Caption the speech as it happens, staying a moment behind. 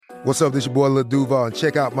What's up? This your boy Lil Duval, and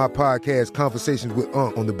check out my podcast, Conversations with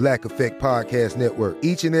Unc, on the Black Effect Podcast Network.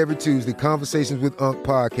 Each and every Tuesday, Conversations with Unc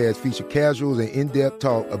podcast feature casuals and in-depth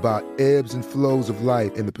talk about ebbs and flows of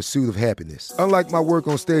life and the pursuit of happiness. Unlike my work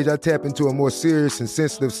on stage, I tap into a more serious and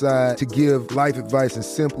sensitive side to give life advice and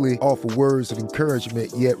simply offer words of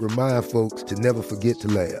encouragement, yet remind folks to never forget to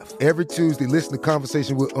laugh. Every Tuesday, listen to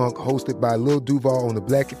Conversations with Unc, hosted by Lil Duval on the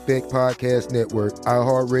Black Effect Podcast Network,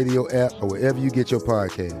 iHeartRadio app, or wherever you get your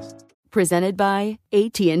podcasts. Presented by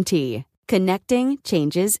AT&T. Connecting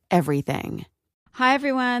changes everything. Hi,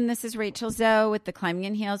 everyone. This is Rachel Zoe with the Climbing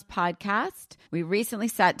in Heels podcast. We recently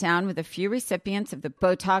sat down with a few recipients of the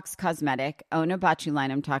Botox Cosmetic,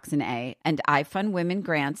 Onabotulinum Toxin A, and iFund Women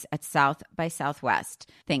grants at South by Southwest,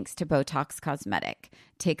 thanks to Botox Cosmetic.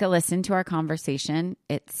 Take a listen to our conversation.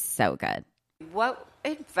 It's so good. What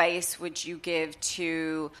advice would you give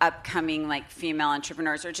to upcoming female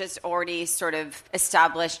entrepreneurs, or just already sort of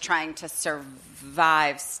established, trying to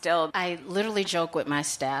survive still? I literally joke with my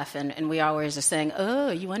staff, and we always are saying,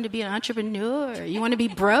 oh, you want to be an entrepreneur? You want to be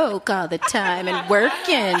broke all the time and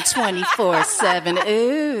working 24/7?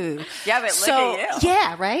 Ooh. Yeah, but look at you.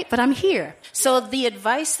 Yeah, right? But I'm here. So the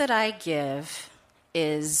advice that I give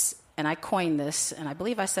is, and I coined this, and I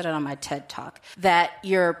believe I said it on my TED Talk, that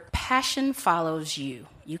your passion follows you.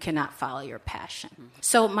 You cannot follow your passion. Mm-hmm.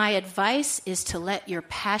 So my advice is to let your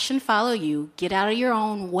passion follow you, get out of your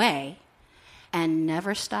own way, and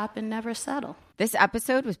never stop and never settle. This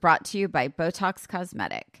episode was brought to you by Botox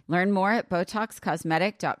Cosmetic. Learn more at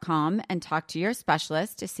BotoxCosmetic.com and talk to your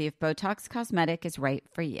specialist to see if Botox Cosmetic is right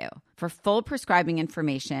for you. For full prescribing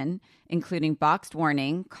information, including boxed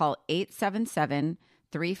warning, call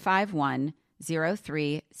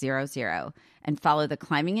 877-351-0300 and follow the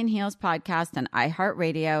Climbing in Heels podcast on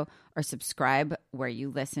iHeartRadio or subscribe where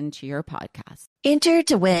you listen to your podcast. Enter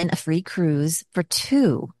to win a free cruise for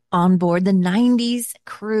two on board the 90s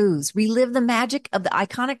cruise. Relive the magic of the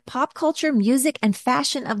iconic pop culture, music, and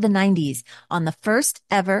fashion of the 90s on the first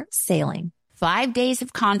ever sailing. 5 days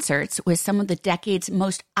of concerts with some of the decade's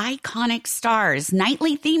most iconic stars,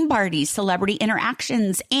 nightly theme parties, celebrity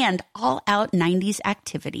interactions, and all-out 90s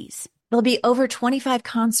activities. There'll be over 25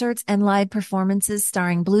 concerts and live performances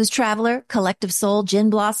starring Blues Traveler, Collective Soul, Gin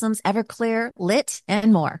Blossoms, Everclear, Lit,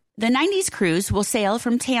 and more. The 90s cruise will sail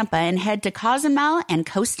from Tampa and head to Cozumel and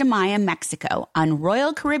Costa Maya, Mexico on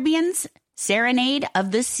Royal Caribbean's Serenade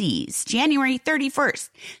of the Seas, January 31st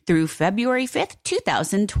through February 5th,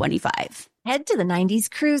 2025. Head to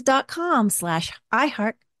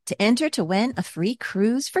the90scruise.com/iHeart to enter to win a free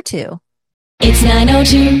cruise for two. It's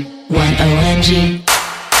 902 OMG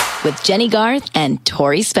with Jenny Garth and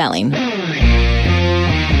Tori Spelling. Hey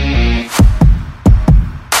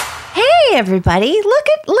everybody, look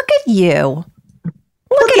at you.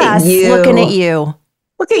 Look at us looking at you.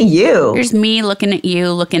 Look at you. Here's me looking at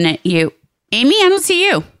you, looking at you. Amy, I don't see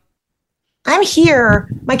you. I'm here.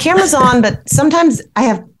 My camera's on, but sometimes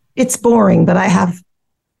it's boring, but I have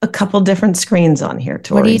a couple different screens on here,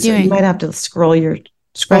 Tori. What are you doing? So you might have to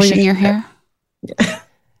scratching your hair.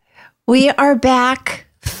 We are back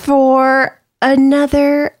for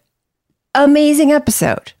another amazing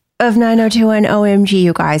episode of 902 OMG,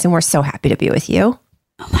 you guys, and we're so happy to be with you.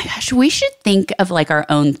 Oh my gosh, we should think of our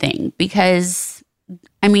own thing because,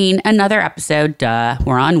 another episode, duh.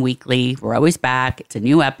 We're on weekly. We're always back. It's a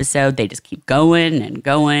new episode. They just keep going and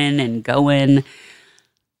going and going.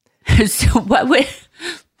 So what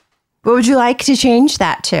would you like to change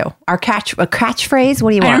that to? A catchphrase?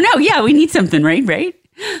 What do you want? I don't know. Yeah, we need something, right?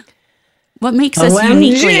 What makes us OMG.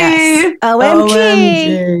 uniquely us?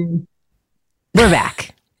 OMG. We're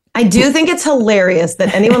back. I do think it's hilarious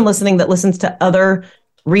that anyone listening that listens to other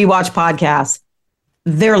rewatch podcasts,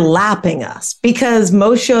 they're lapping us because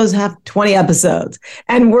most shows have 20 episodes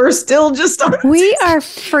and we're still just on. We are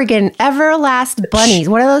friggin' Everlast bunnies.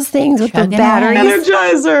 What are those things with the batteries?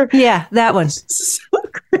 Energizer. Yeah, that one. So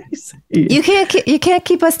crazy. You can't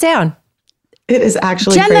keep us down. It is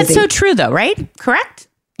actually Jen, crazy. that's so true though, right? Correct?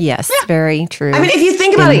 Yes, yeah. Very true. If you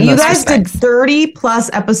think about it, you guys did 30 plus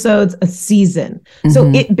episodes a season. Mm-hmm. So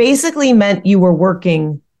it basically meant you were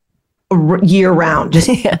working year round, just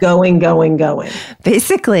going.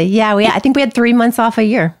 Basically, yeah. I think we had 3 months off a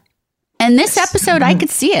year. And this episode, I could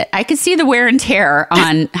see it. I could see the wear and tear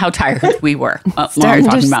on how tired we were.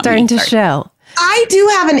 Starting to show. I do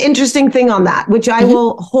have an interesting thing on that, which I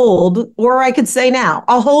will hold, or I could say now.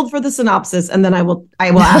 I'll hold for the synopsis, and then I will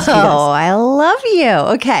ask you this. Oh, I love you.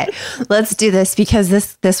 Okay, let's do this because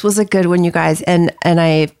this was a good one, you guys, and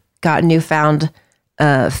I got newfound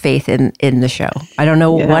faith in the show. I don't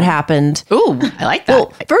know what happened. Ooh, I like that.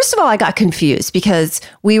 Well, first of all, I got confused because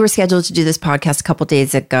we were scheduled to do this podcast a couple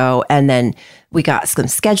days ago, and then we got some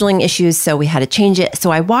scheduling issues, so we had to change it. So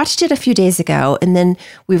I watched it a few days ago, and then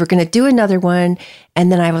we were going to do another one, and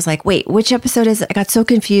then I was like, wait, which episode is it? I got so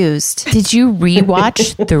confused. Did you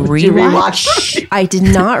rewatch the rewatch? I did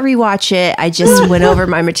not rewatch it. I just went over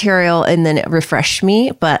my material, and then it refreshed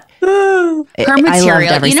me, but her I material.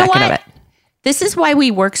 loved every You know second of what? it. This is why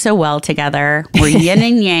we work so well together. We're yin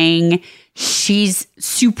and yang. She's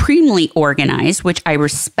supremely organized, which I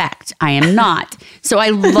respect. I am not. So I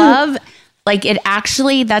love, like, it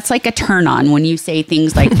actually, that's like a turn on when you say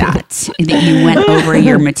things like that you went over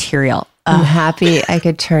your material. I'm happy I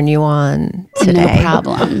could turn you on today. No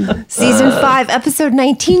problem. Season 5, episode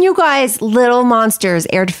 19, you guys. Little Monsters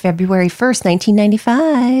aired February 1st,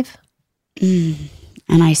 1995.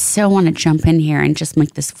 And I so want to jump in here and just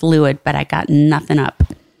make this fluid, but I got nothing up.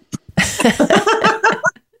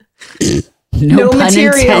 No pun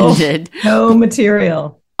material. intended. No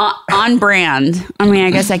material. On brand. I mean,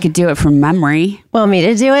 I guess I could do it from memory. Want me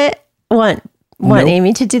to do it? Want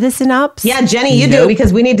Amy to do the synopsis? Yeah, Jenny, you do,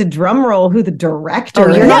 because we need to drum roll who the director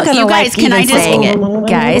is. You're not gonna you guys, like can I even just saying it.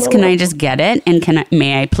 guys, can I just get it? And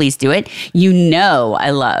may I please do it? You know I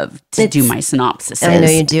love to do my synopsis. I know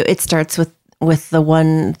you do. It starts with the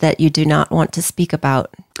one that you do not want to speak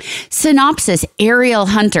about. Synopsis: Ariel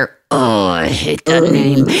Hunter, I hate that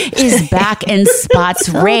name, is back and spots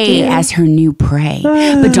Ray as her new prey.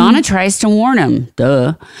 But Donna tries to warn him.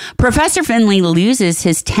 Duh. Professor Finley loses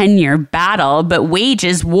his 10-year battle, but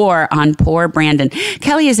wages war on poor Brandon.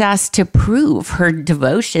 Kelly is asked to prove her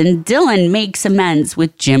devotion. Dylan makes amends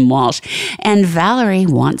with Jim Walsh. And Valerie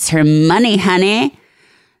wants her money, honey.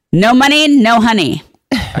 No money, no honey.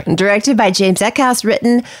 Directed by James Eckhouse,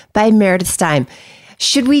 written by Meredith Stein.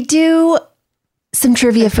 Should we do some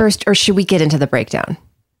trivia first, or should we get into the breakdown?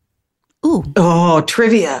 Ooh. Oh,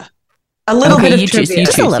 trivia. A little bit of trivia.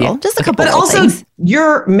 Just a little. Just a couple But of also, things.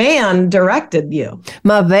 your man directed you.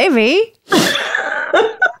 My baby.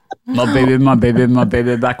 My baby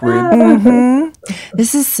back room. Mm-hmm.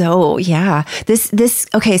 This is so, yeah.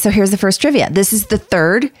 Okay, so here's the first trivia. This is the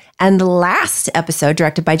third and last episode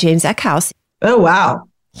directed by James Eckhouse. Oh, wow.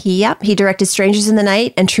 He directed Strangers in the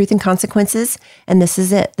Night and Truth and Consequences, and this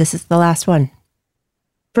is it. This is the last one.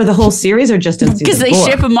 For the whole series or just in season 4? Because they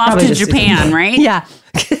ship him off Probably to just Japan, right? Yeah.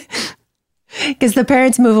 Because the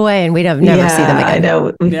parents move away and we don't never see them again. I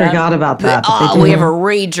know. We forgot about that. Oh, we have a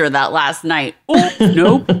rager that last night. Oh,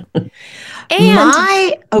 nope.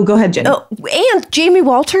 And go ahead, Jenny. Oh, and Jamie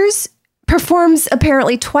Walters performs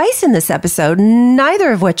apparently twice in this episode,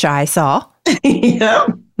 neither of which I saw. Yeah,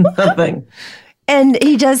 nothing. And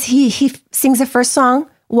he sings the first song,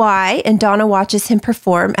 Why, and Donna watches him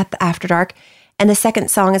perform at the After Dark. And the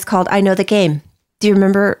second song is called I Know the Game. Do you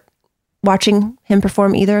remember watching him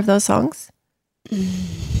perform either of those songs?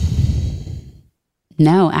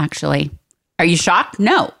 No, actually. Are you shocked?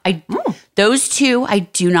 No. Those two, I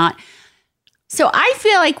do not. So I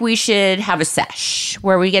feel like we should have a sesh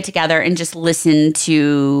where we get together and just listen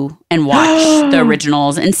to and watch the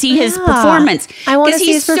originals and see his performance. I want to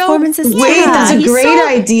see his performances. Wait, that's a great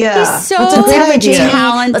idea. He's so That's a great idea.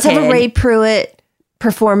 talented. Let's have a Ray Pruitt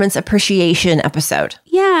performance appreciation episode.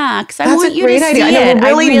 Yeah, because I That's want a you great to idea. see I know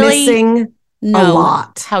it. we're really missing a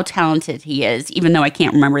lot. How talented he is, even though I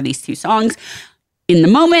can't remember these two songs in the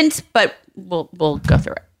moment, but we'll go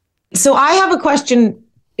through it. So I have a question.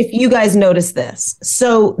 If you guys notice this.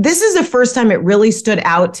 So this is the first time it really stood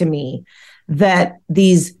out to me that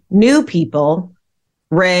these new people,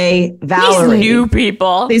 Ray, Valerie. These new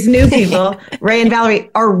people, Ray and Valerie,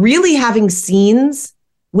 are really having scenes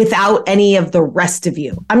without any of the rest of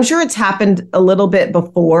you. I'm sure it's happened a little bit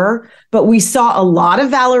before, but we saw a lot of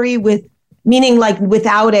Valerie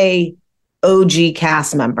without a OG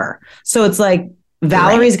cast member. So it's like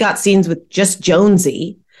Valerie's got scenes with just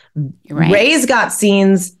Jonesy. Right. Ray's got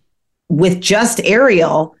scenes with just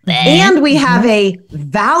Ariel, and we have a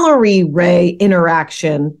Valerie Ray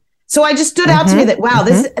interaction. So I just stood out to me that, wow,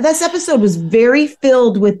 this episode was very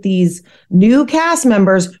filled with these new cast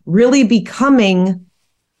members really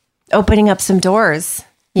opening up some doors.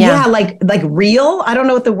 Yeah, like real. I don't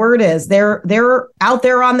know what the word is. They're out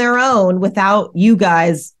there on their own without you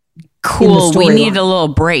guys. Cool. We need a little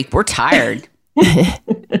break. We're tired.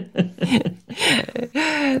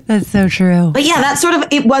 That's so true. But yeah,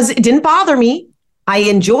 it didn't bother me. I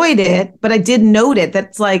enjoyed it, but I did note it.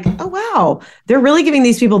 That's like, oh wow, they're really giving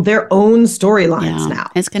these people their own storylines now.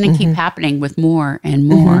 It's going to keep happening with more and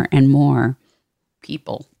more and more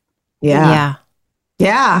people. Yeah.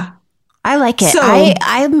 I like it. So,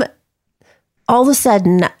 I'm all of a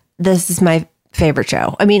sudden, this is my favorite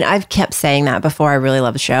show. I mean, I've kept saying that before. I really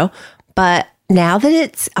love the show. But now that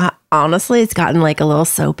it's, honestly, it's gotten like a little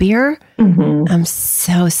soapier, I'm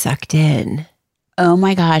so sucked in. Oh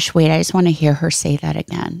my gosh. Wait, I just want to hear her say that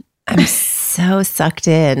again. I'm so sucked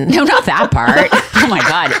in. No, not that part. Oh my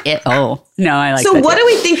God. No, I like so that. what do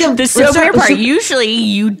we think of the soapier part? Usually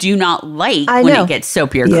you do not like when it gets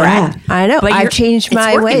soapier, correct? I know. But I've changed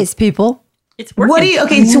my ways, people. It's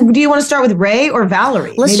working. So do you want to start with Ray or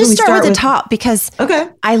Valerie? Let's just start with the top because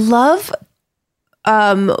I love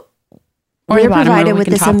we're provided with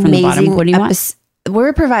this amazing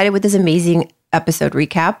we're provided with this amazing episode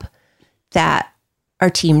recap that our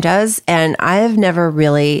team does, and I have never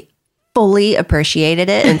really fully appreciated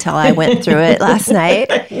it until I went through it last night.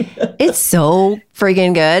 It's so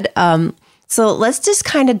friggin' good. So let's just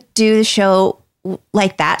kind of do the show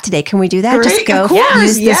like that today. Can we do that? Great, just go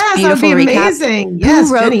use this beautiful recap. Amazing. Yes,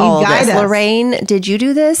 who wrote Jenny, all this? us. Lorraine, did you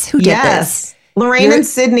do this? Who did this? Lorraine and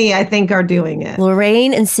Sydney, I think, are doing it.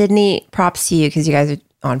 Lorraine and Sydney, props to you because you guys are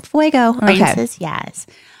on fuego. Lorraine says yes.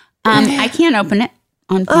 I can't open it.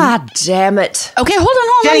 Damn it. Okay, hold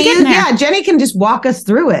on. Jenny, Jenny can just walk us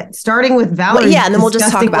through it, starting with Valerie. And then we'll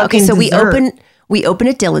just talk about. Okay, so we open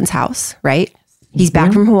at Dylan's house, right? He's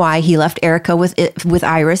back from Hawaii. He left Erica with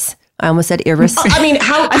Iris. I almost said Iris. I mean,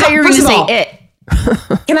 I thought you were going to say it.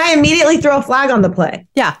 Can I immediately throw a flag on the play?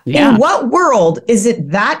 Yeah. In what world is it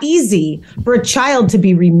that easy for a child to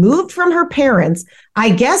be removed from her parents, I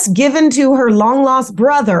guess given to her long lost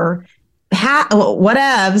brother,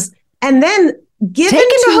 whatevs, and then given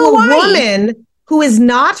to a woman who is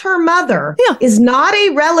not her mother, is not a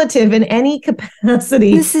relative in any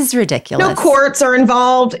capacity? This is ridiculous. No courts are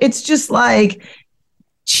involved. It's just like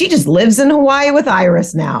she just lives in Hawaii with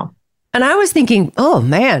Iris now. And I was thinking, oh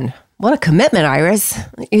man, what a commitment, Iris.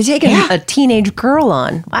 You're taking a teenage girl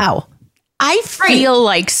on. Wow. I feel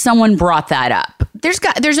like someone brought that up.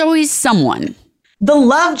 There's always someone. The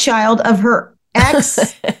love child of her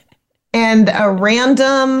ex and a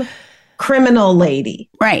random criminal lady.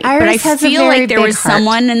 Right. Iris but I feel like there was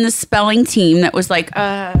someone in the spelling team that was like,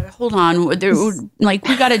 hold on. We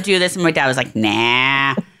got to do this. And my dad was like,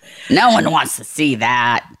 nah, no one wants to see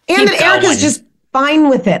that. And that Erica's just fine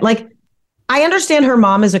with it. Like, I understand her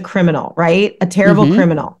mom is a criminal, right? A terrible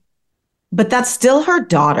criminal. But that's still her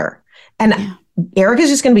daughter. And Erica's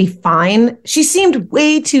just going to be fine. She seemed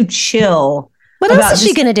way too chill. What else is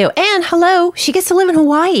she going to do? And hello, she gets to live in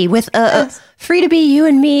Hawaii with free to be you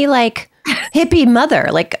and me, like hippie mother.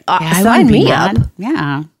 Like, sign me up.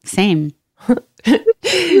 Yeah, same.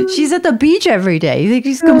 She's at the beach every day. You think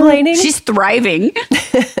she's complaining? She's thriving.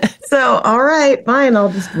 So, all right, fine.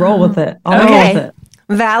 I'll just roll with it. I'll roll with it.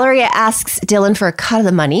 Valeria asks Dylan for a cut of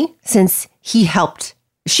the money since she helped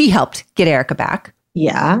get Erica back.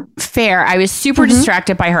 Yeah. Fair. I was super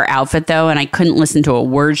distracted by her outfit, though, and I couldn't listen to a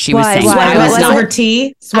word she was saying. Sweater vest over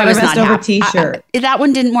tee? Sweater vest over t-shirt. That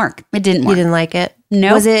one didn't work. It didn't work. You didn't like it?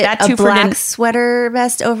 No. Was it a black sweater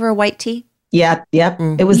vest over a white tee? Yeah. Yep.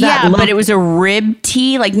 It was that. Yeah, but it was a rib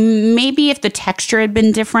tee. Like maybe if the texture had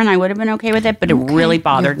been different, I would have been okay with it. But it really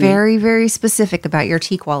bothered me. Very, very specific about your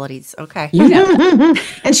tea qualities. Okay. You know.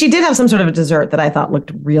 And she did have some sort of a dessert that I thought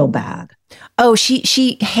looked real bad. Oh,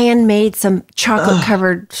 she handmade some chocolate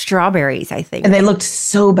covered strawberries, I think. And they looked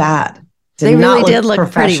so bad. They really did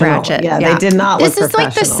look pretty ratchet. Yeah, they did not look professional. This is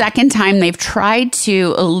like the second time they've tried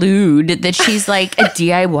to allude that she's like a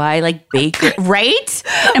DIY like baker, right?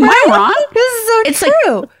 Am I wrong? This is so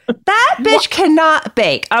true. That bitch cannot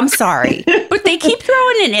bake. I'm sorry. But they keep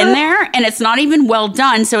throwing it in there and it's not even well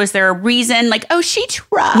done. So is there a reason like, oh, she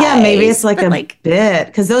tried? Yeah, maybe it's like bit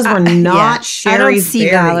because those were not Sherry's I don't see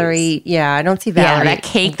berries. Valerie. Yeah, I don't see Valerie. Yeah, that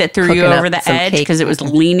cake that threw you over the edge because it was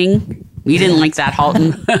leaning. You didn't like that,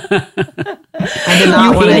 Halton. I did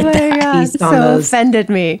not want to feast on those. Offended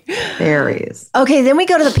me. Berries. Okay, then we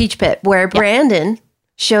go to the peach pit where Brandon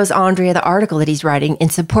shows Andrea the article that he's writing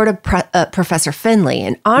in support of Professor Finley.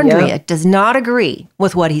 And Andrea does not agree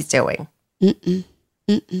with what he's doing.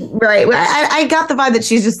 Right. I got the vibe that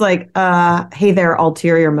she's just like, hey, there are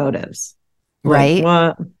ulterior motives. Right?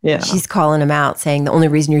 Like, what? Yeah. She's calling him out, saying the only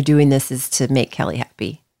reason you're doing this is to make Kelly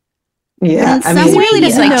happy. Yeah, I mean, really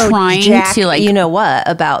doesn't like trying Jack, to like you know what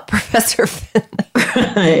about Professor Finley.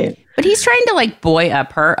 Right. But he's trying to like buoy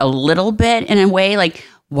up her a little bit in a way like,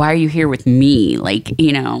 why are you here with me? Like,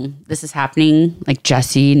 you know, this is happening like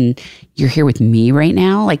Jesse and you're here with me right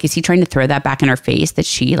now. Like, is he trying to throw that back in her face that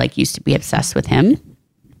she like used to be obsessed with him?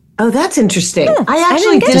 Oh, that's interesting. I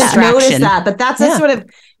actually didn't notice that, but that's a sort of,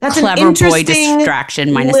 that's clever an interesting boy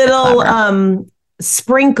distraction minus little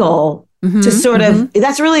sprinkle to sort of,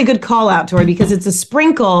 that's really a good call out, Tori, because it's a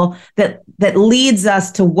sprinkle that leads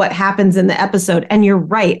us to what happens in the episode. And you're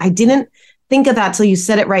right. I didn't think of that till you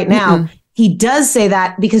said it right now. He does say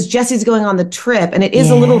that because Jesse's going on the trip, and it is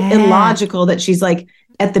a little illogical that she's like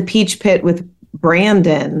at the Peach Pit with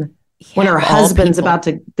Brandon when her husband's about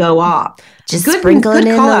to go off. Just sprinkling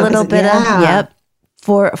in a little bit of,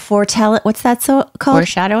 foretelling. What's that so called?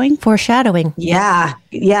 Foreshadowing? Foreshadowing. Yeah.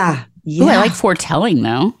 Ooh, I like foretelling,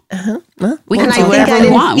 though. We can And do I think whatever I we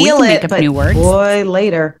didn't want. We feel can it, make up but new words. boy,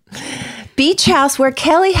 later. Beach house where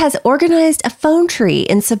Kelly has organized a phone tree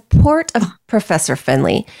in support of Professor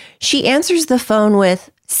Finley. She answers the phone with,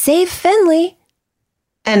 "Save Finley."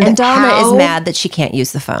 And Donna is mad that she can't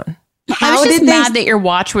use the phone. I was just mad that your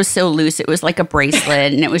watch was so loose. It was like a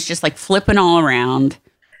bracelet, and it was just like flipping all around.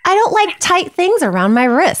 I don't like tight things around my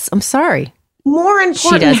wrists. I'm sorry. More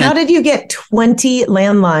important, how did you get 20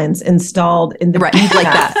 landlines installed in the beach like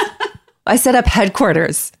house? that? I set up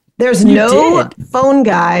headquarters. There's no phone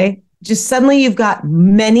guy. Just suddenly you've got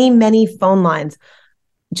many, many phone lines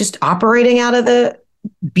just operating out of the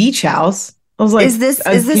beach house. I was like, is this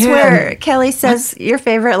where Kelly says your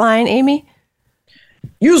favorite line, Amy?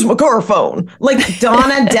 Use my car phone. Like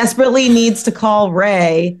Donna desperately needs to call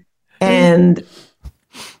Ray, and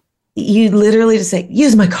you literally just say,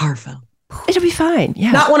 use my car phone. It'll be fine.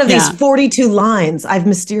 Yeah. Not one of these 42 lines I've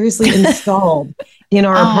mysteriously installed in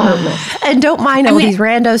our apartment. And don't mind all these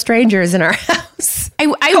rando strangers in our house. I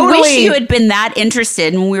wish you had been that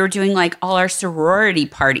interested when we were doing like all our sorority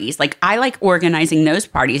parties. Like I like organizing those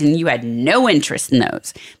parties, and you had no interest in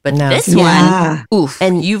those. But this one, oof,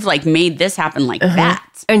 and you've like made this happen like that.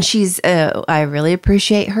 And she's, I really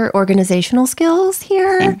appreciate her organizational skills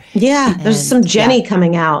here. Yeah, there's some Jenny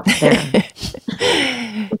coming out there.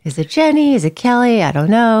 Is it Jenny? Is it Kelly? I don't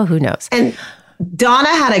know. Who knows? And Donna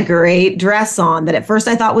had a great dress on that at first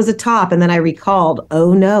I thought was a top. And then I recalled,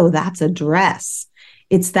 oh no, that's a dress.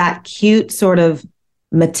 It's that cute sort of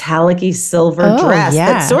metallic-y silver dress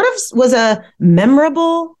that sort of was a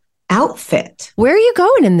memorable outfit. Where are you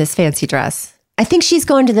going in this fancy dress? I think she's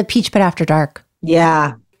going to the Peach Pit after dark.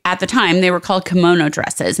 Yeah. At the time, they were called kimono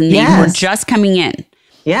dresses, and they were just coming in.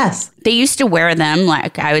 Yes. They used to wear them,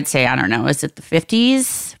 like, I would say, I don't know, is it the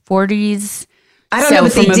 50s, 40s? I don't know,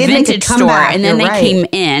 but from they did a make a vintage store, comeback, and then they came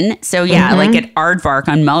in. So, like at Aardvark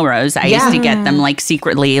on Melrose, I used to get them, like,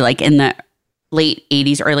 secretly, like, in the late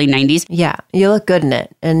 80s, early 90s. Yeah, you look good in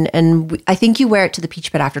it. And I think you wear it to the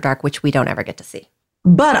Peach Pit after dark, which we don't ever get to see.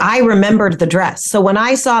 But I remembered the dress. So when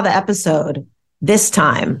I saw the episode this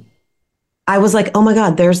time, I was like, oh my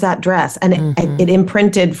God, there's that dress. And it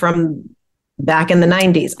imprinted from back in the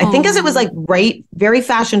 90s. I think as it was like very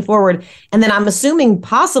fashion forward. And then I'm assuming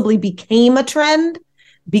possibly became a trend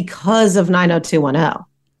because of 90210.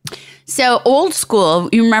 So old school,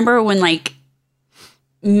 you remember when like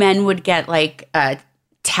men would get like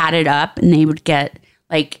tatted up, and they would get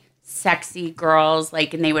like sexy girls,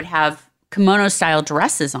 like, and they would have kimono style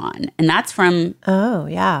dresses on. And that's from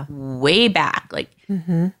way back. Like,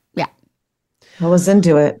 I was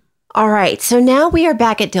into it. All right. So now we are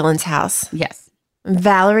back at Dylan's house. Yes.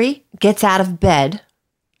 Valerie gets out of bed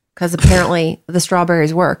because apparently the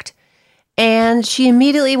strawberries worked. And she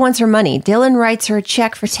immediately wants her money. Dylan writes her a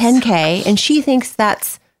check for $10K, and she thinks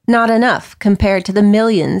that's not enough compared to the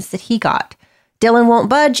millions that he got. Dylan won't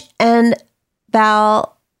budge, and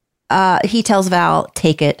he tells Val,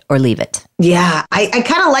 take it or leave it. Yeah, I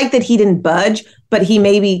kind of like that he didn't budge, but he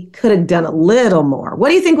maybe could have done a little more. What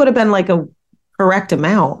do you think would have been like a correct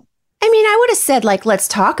amount? I mean, I would have said, like, let's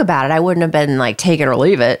talk about it. I wouldn't have been like, take it or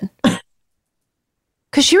leave it.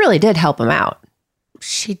 Because she really did help him out.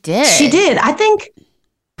 She did. She did. I think.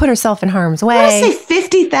 Put herself in harm's way. I want to say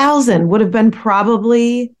 50,000 would have been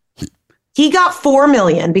probably. He got 4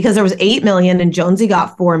 million because there was 8 million and Jonesy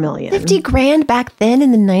got 4 million. 50 grand back then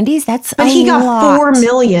in the 90s? That's but he got 4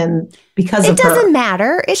 million because of her. It doesn't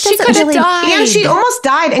matter. She could have died. And she almost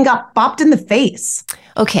died and got bopped in the face.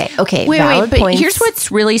 Okay. Wait, but here's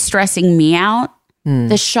what's really stressing me out.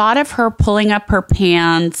 The shot of her pulling up her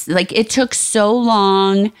pants, like it took so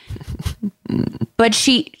long. But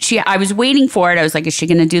I was waiting for it. I was like, is she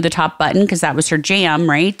going to do the top button? Because that was her jam,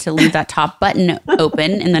 right? To leave that top button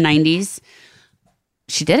open in the 90s.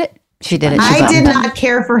 She did it. She did it. I did not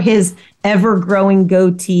care for his ever-growing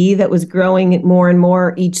goatee that was growing more and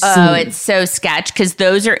more each scene. Oh, it's so sketch because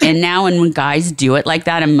those are in now. And when guys do it like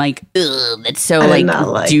that, I'm like, ugh, that's so like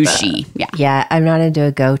douchey. That. Yeah, I'm not into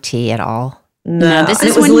a goatee at all. No, this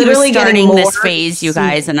is when he was starting this phase, you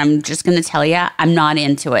guys. And I'm just going to tell you, I'm not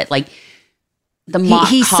into it. Like the mock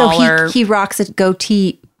collar. So he rocks a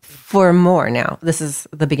goatee for more now. This is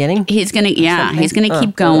the beginning. He's gonna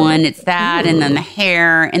keep going. It's that, and then the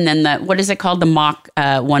hair, and then the what is it called? The mock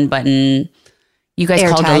one button. You guys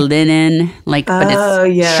call it a linen, but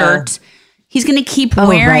it's shirt. He's gonna keep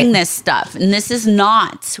wearing this stuff, and this is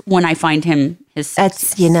not when I find him his.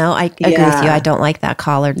 That's I agree with you. I don't like that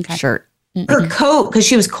collared shirt. Her coat, because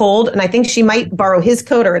she was cold, and I think she might borrow his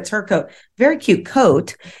coat or it's her coat. Very cute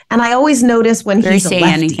coat. And I always notice when he's a lefty.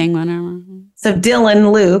 Anything, whatever. So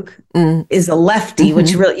Dylan Luke is a lefty,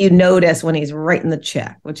 which really you notice when he's writing the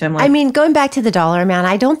check, which I'm like. I mean, going back to the dollar amount,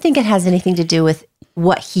 I don't think it has anything to do with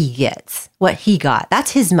what he gets, what he got.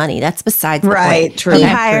 That's his money. That's besides the point. True. He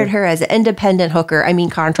hired her as an independent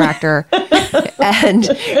contractor, and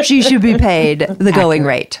she should be paid the going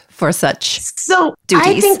rate for such duties.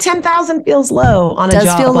 I think 10,000 feels low on a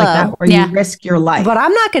job like that where you risk your life. But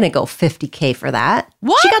I'm not going to go $50K for that.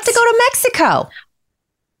 What? She got to go to Mexico.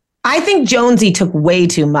 I think Jonesy took way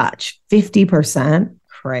too much. 50%.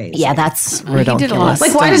 Crazy. Yeah, that's ridiculous.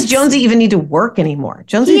 Like, why does Jonesy even need to work anymore?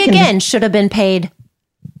 Jonesy should have been paid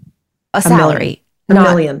a salary. $1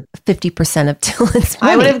 million. 50% of Dylan's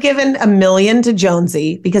money. I would have given $1 million to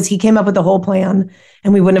Jonesy because he came up with the whole plan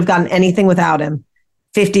and we wouldn't have gotten anything without him.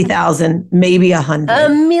 50,000, maybe 100.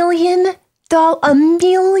 $1 million? $1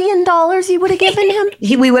 million you would have given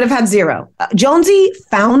him? We would have had zero. Jonesy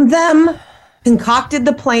found them, concocted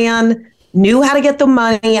the plan, knew how to get the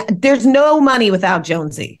money. There's no money without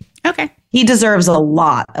Jonesy. Okay. He deserves a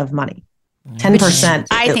lot of money. 10%.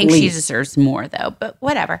 I think she deserves more, though, but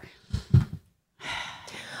whatever.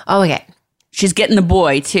 Oh, okay. She's getting the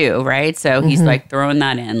boy, too, right? So he's like throwing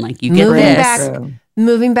that in. Like, you get this.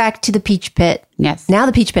 Moving back to the Peach Pit. Yes. Now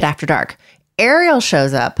the Peach Pit after dark. Ariel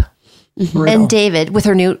shows up and David with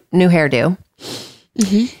her new hairdo.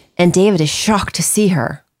 Mm-hmm. And David is shocked to see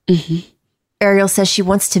her. Mm-hmm. Ariel says she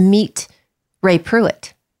wants to meet Ray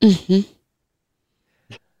Pruitt. Mm-hmm.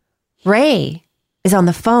 Ray is on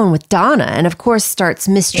the phone with Donna and of course starts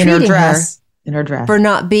mistreating her in her dress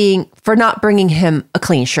for not bringing him a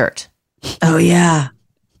clean shirt. Oh yeah.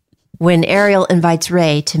 When Ariel invites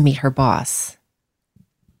Ray to meet her boss.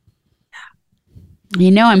 You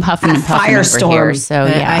know I'm huffing and puffing over here, so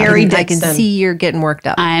yeah. I can see you're getting worked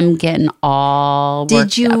up. I'm getting all worked up.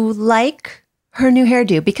 Did you like her new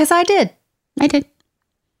hairdo? Because I did. I did.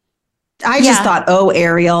 I just thought,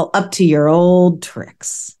 Ariel, up to your old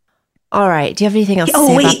tricks. All right. Do you have anything else to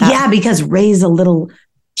say about that? Yeah, because Ray's a little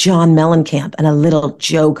John Mellencamp and a little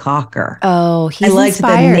Joe Cocker. Oh, he's I liked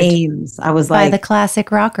inspired the names. I was by like, the classic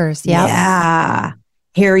rockers. Yep. Yeah.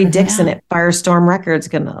 Harry Dixon at Firestorm Records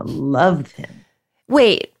gonna love him.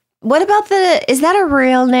 Wait, what about is that a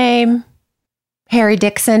real name? Harry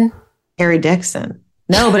Dixon? Harry Dixon.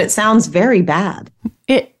 No, but it sounds very bad.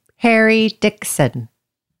 Harry Dixon.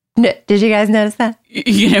 No, did you guys notice that?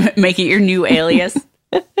 You know, make it your new alias.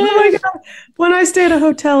 Oh my God. When I stay at a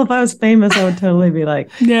hotel, if I was famous, I would totally be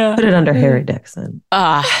like, put it under Harry Dixon.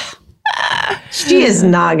 She is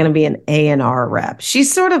not going to be an A&R rep.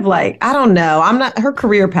 She's sort of like, I don't know. Her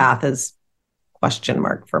career path is question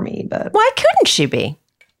mark for me, but why couldn't she be?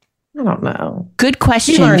 I don't know. Good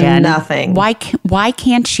question, she learned Jen. Nothing. Why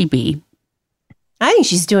can't she be? I think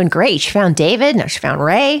she's doing great. She found David. Now she found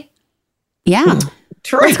Ray. Yeah.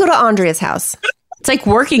 True. Let's go to Andrea's house. It's like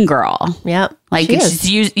Working Girl. Yep. Like she's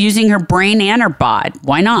using her brain and her bod.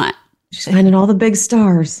 Why not? She's finding all the big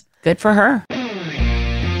stars. Good for her.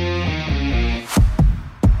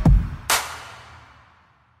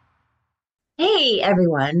 Hey,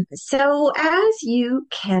 everyone. So, as you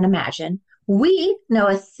can imagine, we know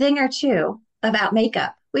a thing or two about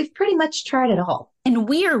makeup. We've pretty much tried it all. And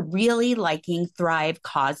we are really liking Thrive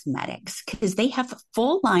Cosmetics because they have a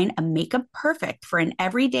full line of makeup perfect for an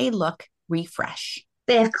everyday look refresh.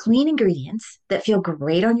 They have clean ingredients that feel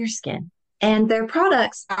great on your skin, and their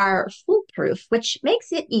products are foolproof, which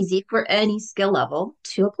makes it easy for any skill level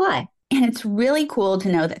to apply. And it's really cool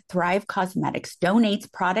to know that Thrive Cosmetics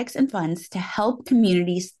donates products and funds to help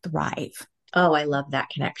communities thrive. Oh, I love that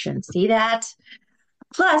connection. See that?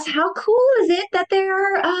 Plus, how cool is it that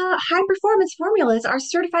their high-performance formulas are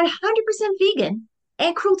certified 100% vegan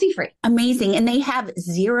and cruelty-free? Amazing. And they have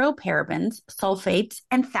 0 parabens, sulfates,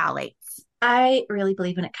 and phthalates. I really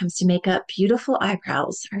believe when it comes to makeup, beautiful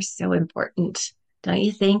eyebrows are so important. Don't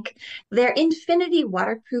you think? Their Infinity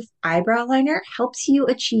Waterproof Eyebrow Liner helps you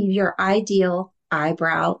achieve your ideal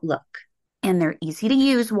eyebrow look. And their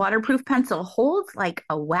easy-to-use waterproof pencil holds like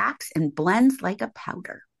a wax and blends like a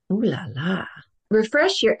powder. Ooh la la.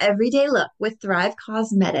 Refresh your everyday look with Thrive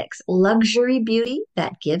Cosmetics, luxury beauty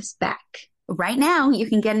that gives back. Right now, you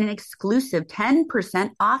can get an exclusive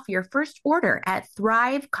 10% off your first order at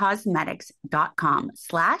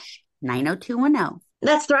thrivecosmetics.com/90210.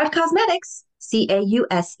 That's Thrive Cosmetics,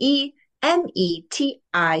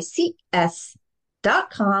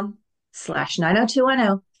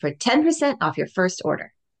 CAUSEMETICS.com/90210 for 10% off your first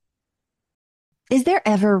order. Is there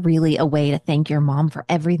ever really a way to thank your mom for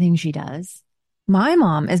everything she does? My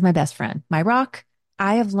mom is my best friend, my rock.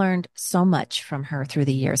 I have learned so much from her through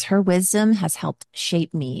the years. Her wisdom has helped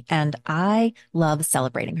shape me, and I love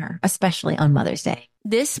celebrating her, especially on Mother's Day.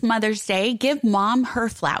 This Mother's Day, give mom her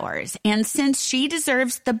flowers. And since she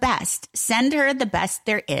deserves the best, send her the best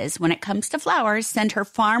there is. When it comes to flowers, send her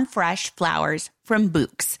farm fresh flowers from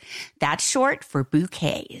Bouqs. That's short for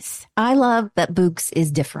bouquets. I love that Bouqs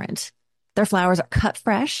is different. Their flowers are cut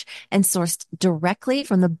fresh and sourced directly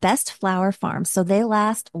from the best flower farms, so they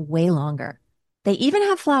last way longer. They even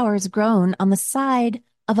have flowers grown on the side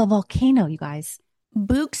of a volcano, you guys.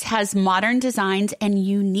 Bouqs has modern designs and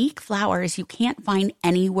unique flowers you can't find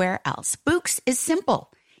anywhere else. Bouqs is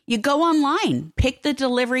simple. You go online, pick the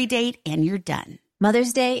delivery date, and you're done.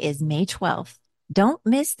 Mother's Day is May 12th. Don't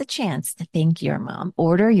miss the chance to thank your mom.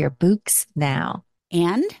 Order your Bouqs now.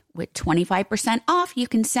 And with 25% off, you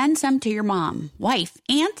can send some to your mom, wife,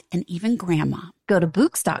 aunt, and even grandma. Go to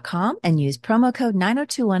Bouqs.com and use promo code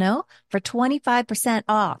 90210 for 25%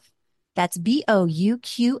 off. That's BOUQS.com,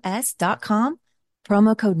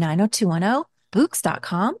 promo code 90210,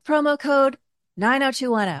 Bouqs.com, promo code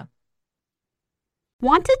 90210.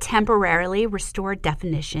 Want to temporarily restore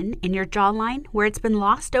definition in your jawline where it's been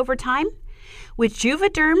lost over time? With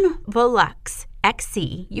Juvederm Volux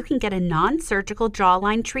XC, you can get a non-surgical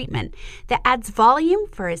jawline treatment that adds volume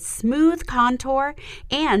for a smooth contour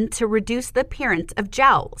and to reduce the appearance of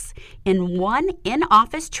jowls in one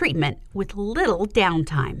in-office treatment with little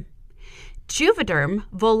downtime. Juvederm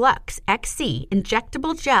Volux XC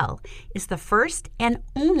injectable gel is the first and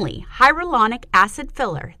only hyaluronic acid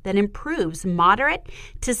filler that improves moderate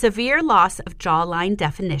to severe loss of jawline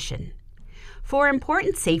definition. For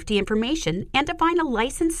important safety information and to find a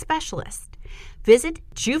licensed specialist, visit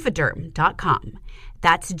Juvederm.com.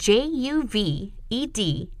 That's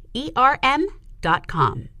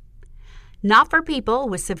JUVEDERM.com. Not for people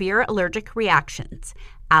with severe allergic reactions,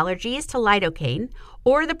 allergies to lidocaine,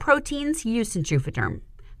 or the proteins used in Juvederm.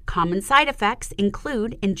 Common side effects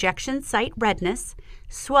include injection site redness,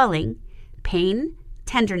 swelling, pain,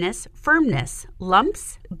 tenderness, firmness,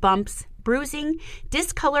 lumps, bumps, bruising,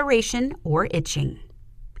 discoloration, or itching.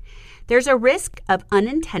 There's a risk of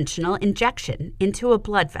unintentional injection into a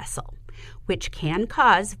blood vessel, which can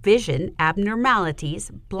cause vision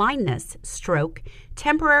abnormalities, blindness, stroke,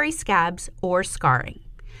 temporary scabs, or scarring.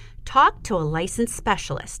 Talk to a licensed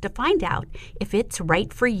specialist to find out if it's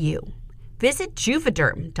right for you. Visit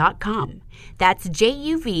Juvederm.com. That's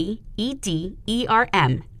JUVEDERM.com.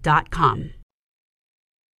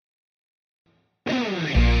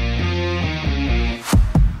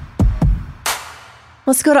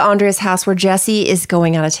 Let's go to Andrea's house where Jessie is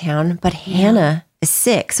going out of town, but Hannah is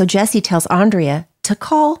sick. So Jessie tells Andrea to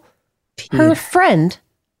call her friend,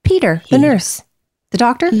 Peter, the nurse. The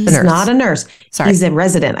doctor? He's the nurse. not a nurse. Sorry. He's a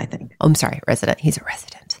resident, I think. Oh, I'm sorry, resident. He's a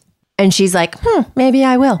resident. And she's like, maybe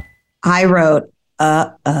I will. I wrote,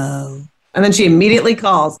 uh-oh. And then she immediately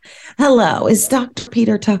calls, hello, is Dr.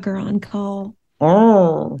 Peter Tucker on call?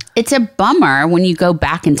 Oh. It's a bummer when you go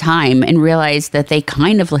back in time and realize that they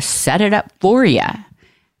kind of set it up for you.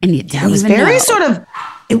 And you didn't even know.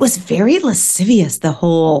 It was very lascivious, the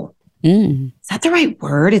whole, is that the right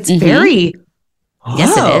word? It's very,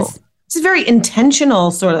 yes, it is. It's a very intentional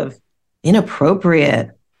sort of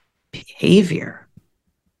inappropriate behavior.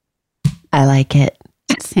 I like it.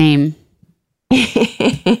 Same. All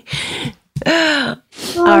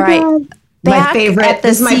right. My favorite.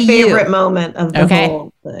 This is my favorite moment of the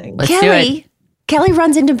whole thing. Let's do it. Kelly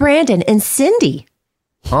runs into Brandon and Cindy.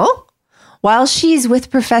 Huh? While she's with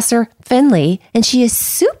Professor Finley, and she is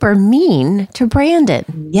super mean to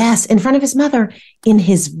Brandon. Yes, in front of his mother in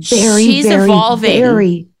his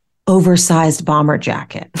very oversized bomber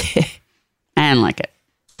jacket. I didn't like it.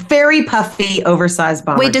 Very puffy, oversized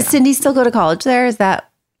bomber Wait, does jacket. Cindy still go to college there? Is that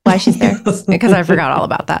why she's there? Because I forgot all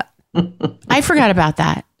about that. I forgot about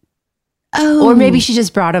that. Oh. Or maybe she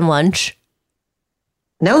just brought him lunch.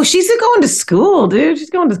 No, she's going to school, dude. She's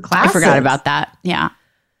going to class. I forgot about that. Yeah.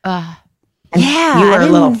 Yeah. You were a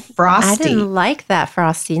little frosty. I didn't like that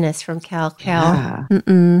frostiness from Cal. Yeah.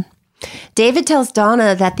 David tells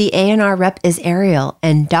Donna that the A&R rep is Ariel,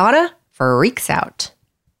 and Donna freaks out.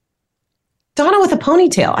 Donna with a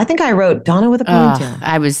ponytail. I think I wrote Donna with a ponytail.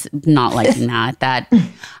 I was not liking that.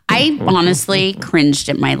 I honestly cringed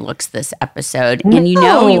at my looks this episode. And you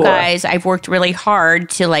guys, I've worked really hard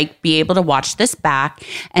to like be able to watch this back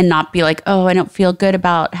and not be like, oh, I don't feel good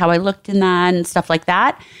about how I looked in that and stuff like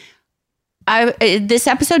that. This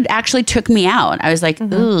episode actually took me out. I was like,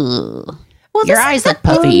 ooh, your eyes look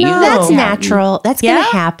puffy. Oh, no. That's natural. That's going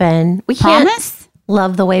to happen. We Promise? can't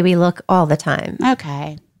love the way we look all the time.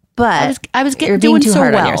 Okay. But I was you're doing being too so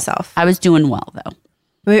hard well. on yourself. I was doing well, though.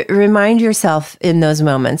 Remind yourself in those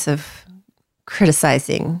moments of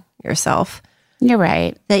criticizing yourself. You're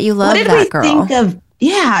right. That you love that girl. Think of?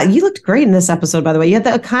 Yeah, you looked great in this episode, by the way. You had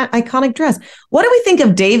the iconic dress. What do we think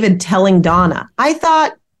of David telling Donna? I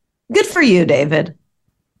thought, good for you, David.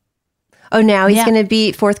 Oh, now he's going to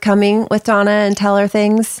be forthcoming with Donna and tell her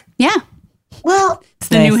things? Yeah. Well, it's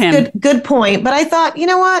the new him. Good point. But I thought, you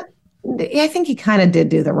know what? I think he kind of did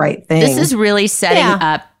do the right thing. This is really setting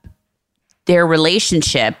up their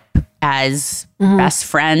relationship as best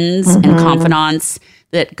friends and confidants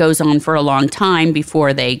that goes on for a long time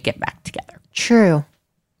before they get back together. True.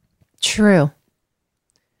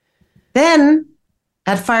 Then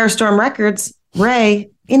at Firestorm Records, Ray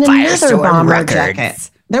in another bomber jacket.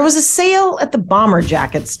 There was a sale at the bomber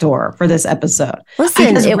jacket store for this episode.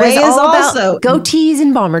 Listen, it was all about goatees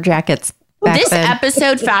and bomber jackets. This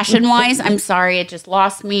episode, fashion-wise, I'm sorry, it just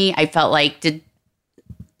lost me. I felt like, did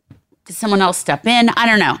someone else step in? I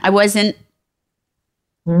don't know. I wasn't.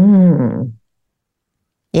 Yeah,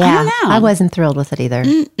 I don't know. I wasn't thrilled with it either.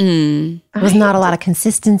 There was not a lot of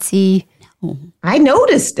consistency. I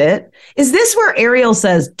noticed it. Is this where Ariel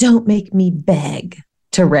says, "Don't make me beg"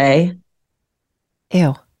 to Ray?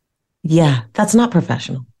 Ew. Yeah, that's not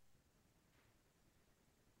professional.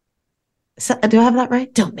 So, do I have that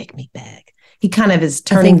right? Don't make me beg. He kind of is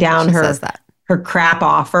turning down her crap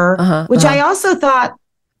offer, which I also thought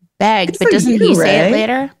beg, but doesn't he say it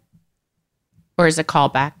later? Or is it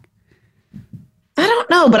callback? I don't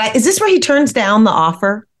know, but is this where he turns down the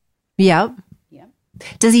offer? Yep.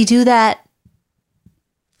 Does he do that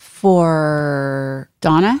for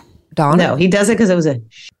Donna? No, he does it because it was a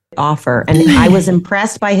offer. And I was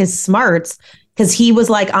impressed by his smarts because he was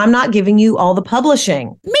like, I'm not giving you all the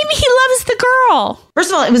publishing. Maybe he loves the girl.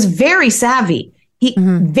 First of all, it was very savvy.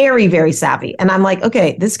 Very, very savvy. And I'm like,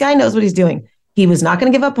 okay, this guy knows what he's doing. He was not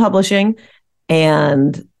going to give up publishing.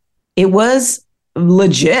 And it was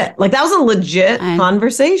legit. Like that was a legit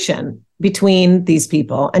conversation between these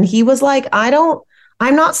people. And he was like,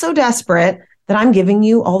 I'm not so desperate that I'm giving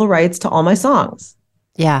you all the rights to all my songs.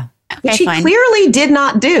 Yeah. Which he clearly did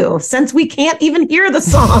not do since we can't even hear the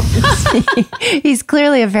songs. He's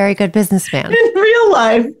clearly a very good businessman. In real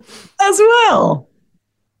life as well.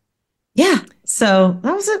 Yeah. So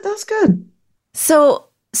that was it. That was good. So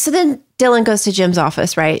then Dylan goes to Jim's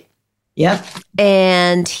office, right? Yep.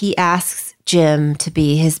 And he asks Jim to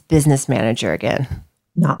be his business manager again.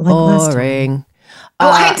 Not like last time.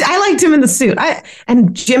 I liked him in the suit.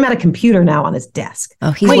 And Jim had a computer now on his desk.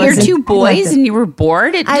 Oh, you're two boys and you were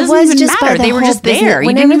bored? It doesn't even matter. They were just there.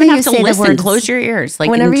 You didn't even have to listen. Close your ears. Like,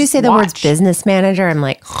 whenever you say the words business manager, I'm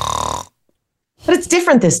like... But it's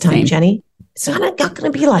different this time, Jenny. It's not going to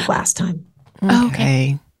be like last time.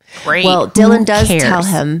 Okay. Great. Well, Dylan does tell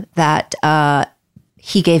him that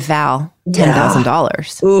he gave Val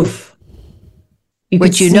 $10,000. Oof.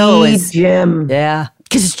 Which you know is... Jim. Yeah.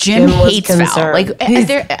 Because Jim hates Val. Like,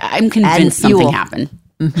 I'm convinced something happened.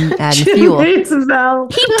 Add Jim fuel. hates Val.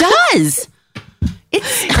 He does.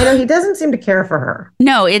 I know he doesn't seem to care for her.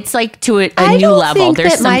 No, it's like to a I new don't level. think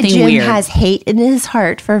There's that my something Jim weird. has hate in his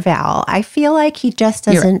heart for Val. I feel like he just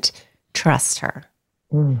doesn't trust her.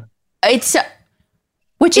 It's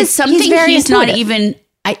which is something he's intuitive. not even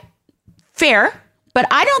fair. But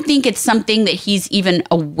I don't think it's something that he's even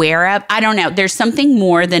aware of. I don't know. There's something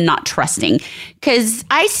more than not trusting. Because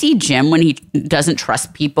I see Jim when he doesn't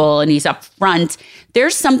trust people and he's up front.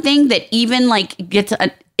 There's something that even like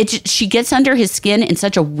she gets under his skin in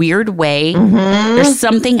such a weird way. There's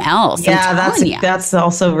something else. Yeah, that's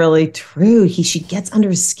also really true. She gets under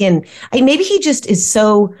his skin. Maybe he just is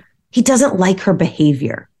so, he doesn't like her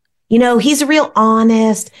behavior. You know, he's real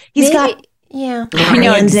honest. Yeah, I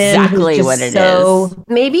know exactly what it is.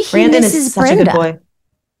 Maybe he Brandon misses is such Brenda. a good boy.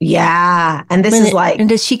 Yeah, and this is like,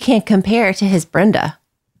 and she can't compare to his Brenda.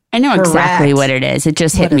 I know exactly Correct. what it is. It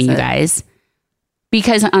just hit me, you guys.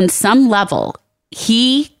 Because on some level,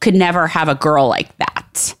 he could never have a girl like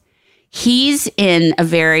that. He's in a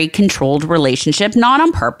very controlled relationship, not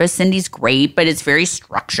on purpose. Cindy's great, but it's very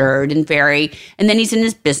structured and then he's in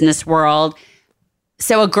his business world.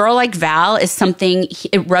 So a girl like Val is something,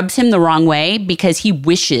 it rubs him the wrong way because he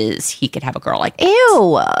wishes he could have a girl like that.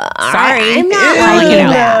 Ew. Sorry. I'm not liking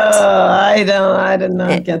that. I did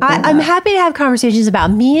not get that. I'm happy to have conversations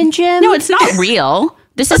about me and Jim. No, it's not real.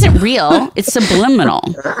 This isn't real. It's subliminal.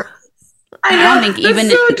 I don't think even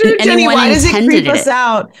so true, Jenny. anyone Why does it intended creep us it.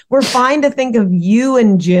 out? We're fine to think of you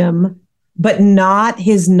and Jim, but not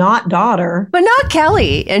his not daughter. But not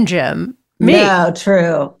Kelly and Jim. Me. No,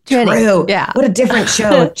 true. Jenny. True. Yeah. What a different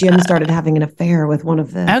show if Jim started having an affair with one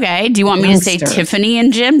of the Okay. Do you want me to say youngsters. Tiffany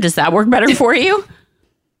and Jim? Does that work better for you?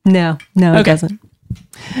 No, it doesn't.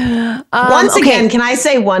 Once again, can I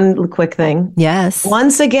say one quick thing? Yes.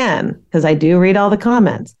 Once again, because I do read all the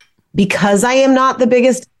comments, because I am not the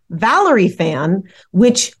biggest Valerie fan,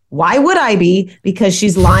 which why would I be? Because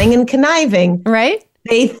she's lying and conniving. Right?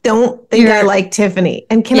 They don't think I like Tiffany.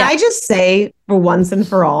 And can I just say for once and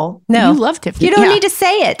for all? No. You love Tiffany. You don't need to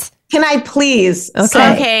say it. Can I please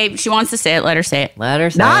say, Okay. She wants to say it. Let her say it. Let her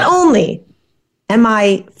say not only am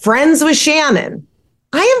I friends with Shannon,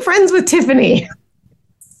 I am friends with Tiffany.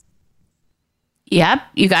 Yep.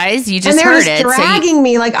 You guys, you And just they're heard just it. dragging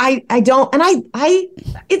me like I don't, and I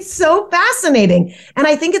it's so fascinating. And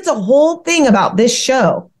I think it's a whole thing about this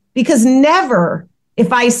show because never,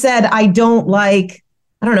 if I said I don't like,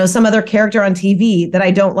 I don't know, some other character on TV that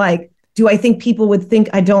I don't like, do I think people would think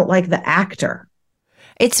I don't like the actor?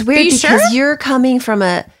 It's weird because you're coming from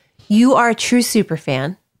you are a true super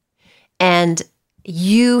fan and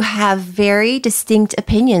you have very distinct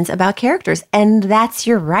opinions about characters and that's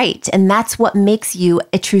your right. And that's what makes you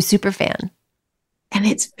a true super fan. And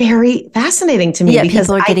it's very fascinating to me because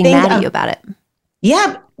people are getting mad at you about it.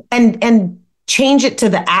 Yeah. And change it to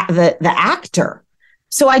the actor.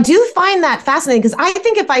 So I do find that fascinating because I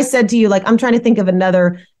think if I said to you, like, I'm trying to think of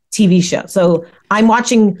another TV show. So I'm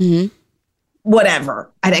watching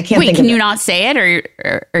whatever. I can't think can of you it. not say it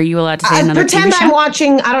or are you allowed to say another Pretend TV show? I'm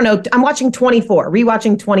watching, I don't know, I'm watching 24,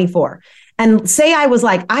 rewatching 24. And say I was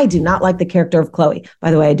like, I do not like the character of Chloe.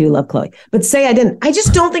 By the way, I do love Chloe. But say I didn't. I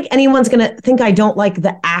just don't think anyone's going to think I don't like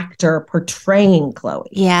the actor portraying Chloe.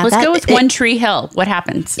 Yeah. Let's go with One Tree Hill. What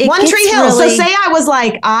happens? One Tree Hill. So say I was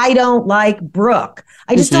like, I don't like Brooke.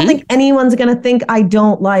 I just don't think anyone's going to think I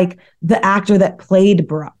don't like the actor that played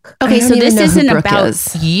Brooke. Okay, so this isn't Brooke about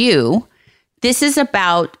is. you. This is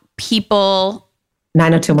about people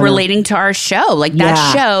 90210. relating to our show. Like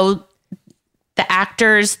that show, the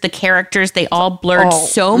actors, the characters, they all blurred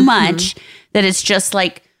so much that it's just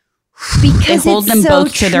like because they hold it's them so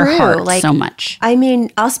both to their true. heart Like, so much. I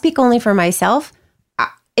mean, I'll speak only for myself.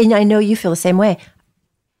 And I know you feel the same way.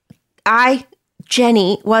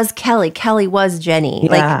 Jenny was Kelly. Kelly was Jenny.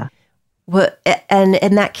 Yeah.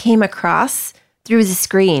 And that came across through the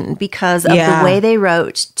screen because of the way they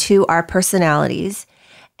wrote to our personalities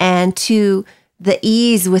and to the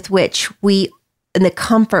ease with which and the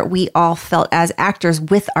comfort we all felt as actors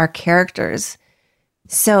with our characters.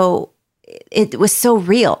 So it was so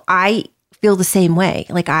real. I feel the same way.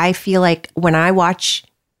 Like I feel like when I watch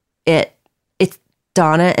it, it's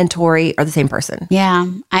Donna and Tori are the same person.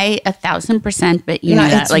 Yeah, I 1,000%, but you know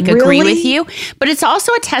that, like agree with you. But it's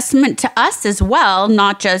also a testament to us as well,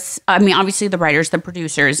 not just, I mean, obviously the writers, the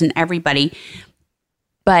producers and everybody,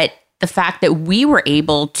 but the fact that we were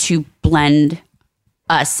able to blend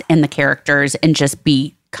us and the characters and just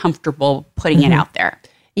be comfortable putting it out there.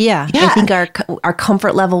 Yeah. I think our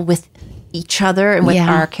comfort level with each other and with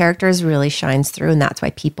our characters really shines through, and that's why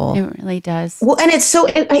people. It really does. Well, and it's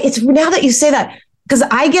now that you say that, because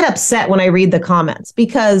I get upset when I read the comments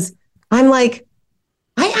because I'm like,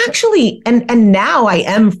 I actually, and now I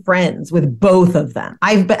am friends with both of them.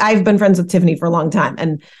 I've been friends with Tiffany for a long time,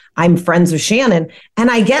 and I'm friends with Shannon,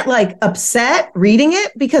 and I get like upset reading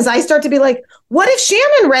it because I start to be like, what if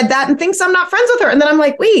Shannon read that and thinks I'm not friends with her? And then I'm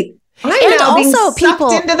like, wait, I'm now being sucked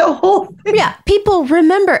into the whole thing. Yeah, people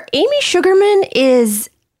remember Amy Sugarman is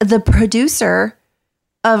the producer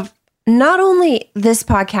of not only this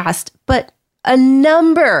podcast, but a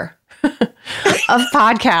number of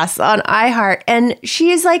podcasts on iHeart. And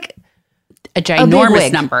she is like a ginormous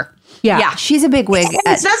wig. number. Yeah, she's a big wig. It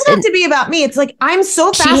doesn't have to be about me. It's like, I'm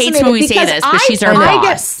so She fascinated hates when we say because this, but she's our I boss.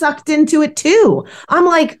 get sucked into it too. I'm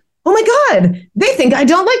like, oh my God, they think I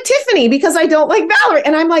don't like Tiffany because I don't like Valerie.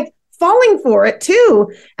 And I'm like falling for it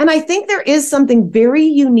too. And I think there is something very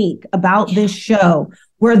unique about this show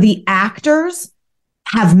where the actors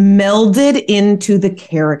have melded into the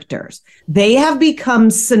characters. They have become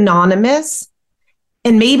synonymous.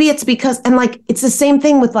 And maybe it's because, and like, it's the same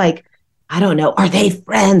thing with like, I don't know, are they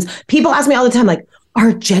friends? People ask me all the time, like,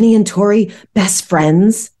 are Jenny and Tori best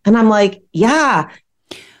friends? And I'm like, yeah.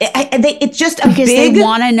 It's just a because big they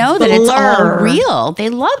want to know that it's all blur. real. They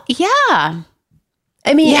love,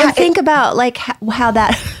 I mean, and think about like how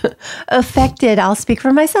that affected, I'll speak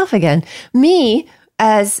for myself again, me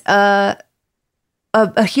as a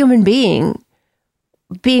human being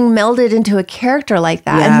being melded into a character like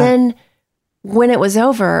that. Yeah. And then when it was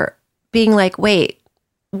over, being like, wait,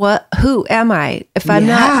 who am I? If I'm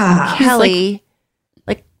not Kelly,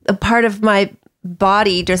 like a part of my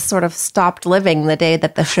body just sort of stopped living the day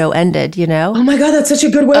that the show ended, you know? Oh my God, that's such a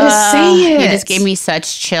good way to say it. It just gave me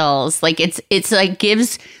such chills. Like it's like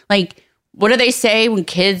gives like, what do they say when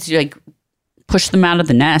kids like push them out of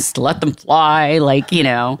the nest, let them fly, like, you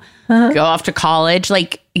know, go off to college.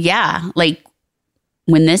 Like, yeah, like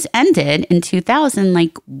when this ended in 2000,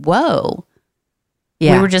 like, whoa.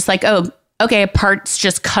 Yeah. We were just like, oh, okay, a part's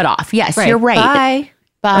just cut off. Yes, you're right.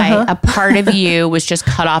 Bye. A part of you was just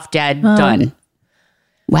cut off, dead, done.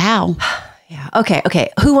 Wow. Yeah. Okay.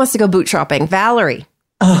 Who wants to go boot shopping? Valerie.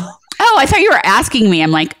 Oh, I thought you were asking me. I'm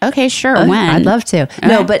like, okay, sure. When? I'd love to. Okay.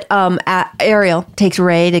 No, but Ariel takes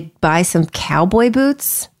Ray to buy some cowboy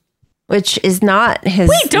boots, which is not his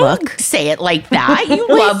don't look. say it like that. You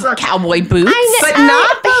love cowboy boots. But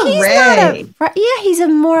not the Ray. He's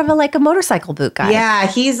more of a motorcycle boot guy. Yeah,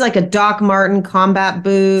 he's like a Doc Martin combat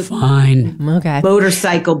boot. Fine. Okay.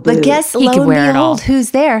 Motorcycle boot. But guess, lo and behold,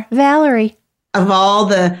 who's there? Valerie. Of all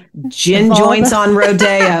the gin joints on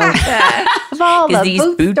Rodeo. Of all the these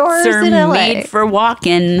boot boots stores are in LA. made for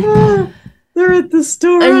walking. They're at the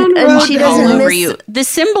store and she doesn't all over miss you. The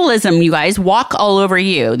symbolism, you guys, walk all over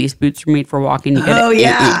you. These boots are made for walking. You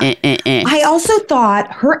gotta, I also thought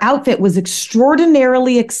her outfit was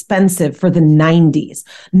extraordinarily expensive for the 90s.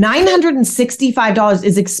 $965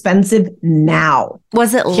 is expensive now.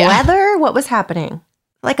 Was it leather? What was happening?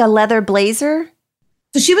 Like a leather blazer?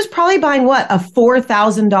 So she was probably buying a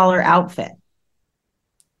 $4,000 outfit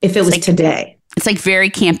if it was today. It's like very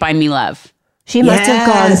Can't Buy Me Love. She must have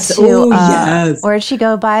gone to, where did she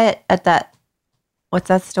go buy it? At that, what's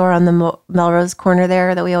that store on the Melrose corner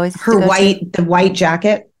there that we always the white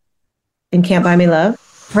jacket in Can't Buy Me Love?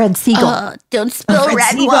 Red Seagull. Don't spill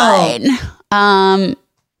red wine. Oh,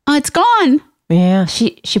 it's gone. Yeah,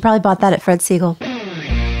 she probably bought that at Fred Seagull.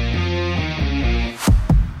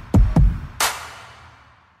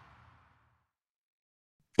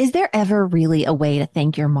 Is there ever really a way to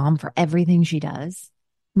thank your mom for everything she does?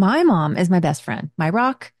 My mom is my best friend, my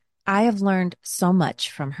rock. I have learned so much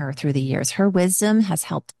from her through the years. Her wisdom has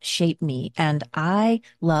helped shape me, and I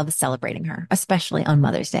love celebrating her, especially on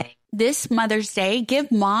Mother's Day. This Mother's Day,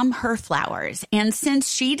 give Mom her flowers. And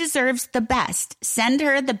since she deserves the best, send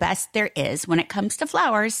her the best there is. When it comes to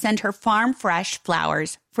flowers, send her farm fresh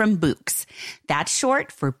flowers from Bouqs. That's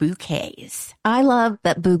short for bouquets. I love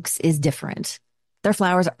that Bouqs is different. Their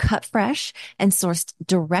flowers are cut fresh and sourced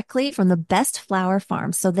directly from the best flower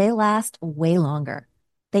farms, so they last way longer.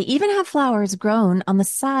 They even have flowers grown on the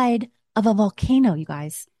side of a volcano, you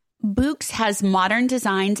guys. Bouqs has modern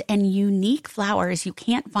designs and unique flowers you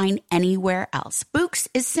can't find anywhere else. Bouqs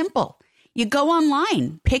is simple. You go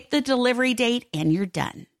online, pick the delivery date, and you're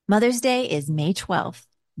done. Mother's Day is May 12th.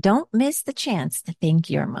 Don't miss the chance to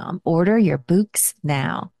thank your mom. Order your Bouqs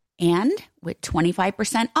now. And with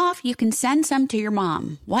 25% off, you can send some to your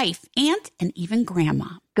mom, wife, aunt, and even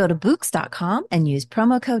grandma. Go to Bouqs.com and use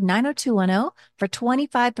promo code 90210 for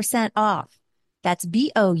 25% off. That's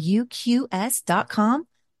BOUQS.com,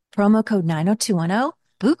 promo code 90210,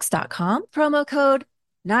 Bouqs.com, promo code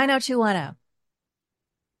 90210.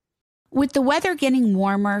 With the weather getting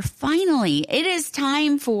warmer, finally, it is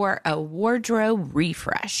time for a wardrobe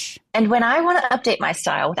refresh. And when I want to update my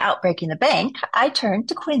style without breaking the bank, I turn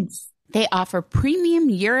to Quince. They offer premium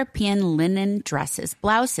European linen dresses,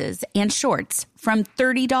 blouses, and shorts from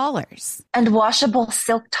 $30. And washable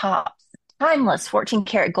silk tops, timeless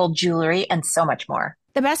 14-karat gold jewelry, and so much more.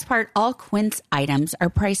 The best part, all Quince items are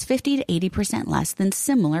priced 50 to 80% less than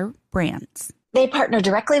similar brands. They partner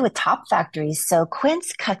directly with top factories, so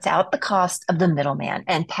Quince cuts out the cost of the middleman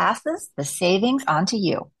and passes the savings on to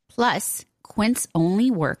you. Plus, Quince only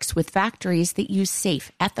works with factories that use safe,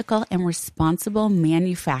 ethical, and responsible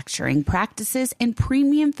manufacturing practices and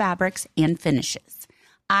premium fabrics and finishes.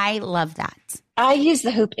 I love that. I use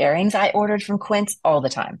the hoop earrings I ordered from Quince all the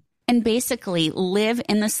time. And basically live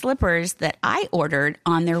in the slippers that I ordered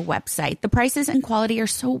on their website. The prices and quality are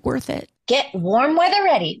so worth it. Get warm weather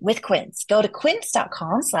ready with Quince. Go to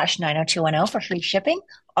quince.com/90210 for free shipping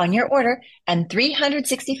on your order and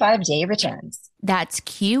 365-day returns. That's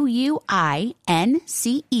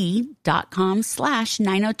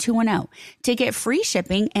QUINCE.com/90210 to get free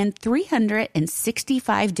shipping and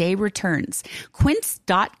 365-day returns.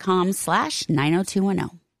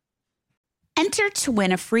 Quince.com/90210. Enter to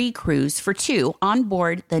win a free cruise for 2 on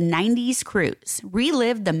board the 90s cruise.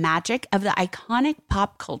 Relive the magic of the iconic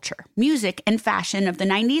pop culture, music, and fashion of the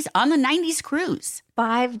 90s on the 90s cruise.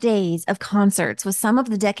 5 days of concerts with some of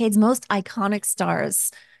the decade's most iconic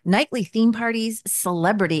stars, nightly theme parties,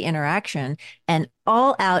 celebrity interaction, and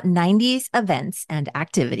all-out 90s events and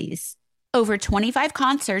activities. Over 25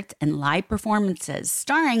 concerts and live performances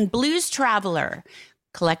starring Blues Traveler,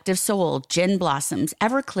 Collective Soul, Gin Blossoms,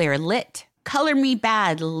 Everclear, Lit, Color Me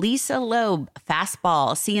Bad, Lisa Loeb,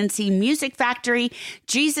 Fastball, CNC Music Factory,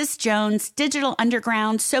 Jesus Jones, Digital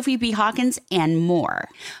Underground, Sophie B. Hawkins, and more.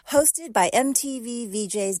 Hosted by MTV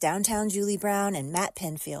VJs Downtown Julie Brown and Matt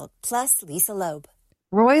Penfield, plus Lisa Loeb.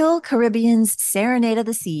 Royal Caribbean's Serenade of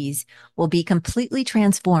the Seas will be completely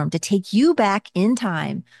transformed to take you back in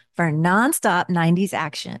time for nonstop 90s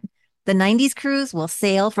action. The 90s cruise will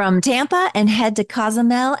sail from Tampa and head to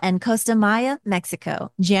Cozumel and Costa Maya,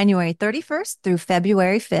 Mexico, January 31st through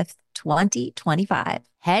February 5th, 2025.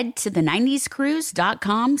 Head to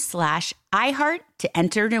the90scruise.com/iHeart to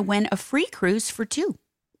enter to win a free cruise for 2.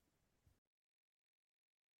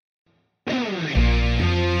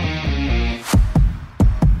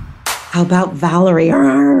 How about Valerie?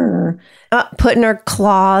 Putting her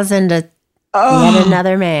claws into yet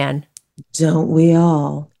another man. Don't we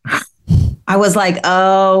all? I was like,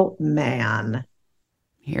 oh, man.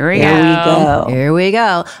 Here we go. Here we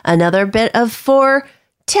go. Another bit of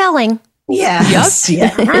foretelling. Yes.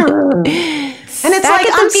 Yep. Yeah. And it's Back like,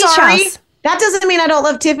 at the I'm beach sorry. house. That doesn't mean I don't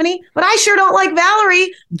love Tiffany, but I sure don't like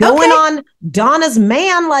Valerie going on Donna's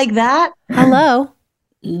man like that. Hello.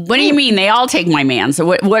 What do you mean? They all take my man. So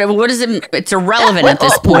what is it? It's irrelevant at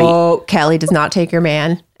this point. Whoa, Kelly does not take your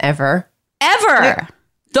man ever. Ever.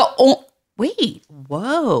 Wait.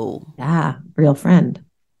 Whoa. Yeah, real friend.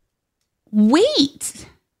 Wait.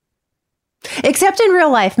 Except in real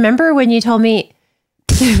life. Remember when you told me?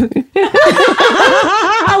 What is it?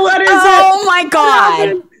 Oh my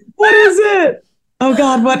God. What is it? Oh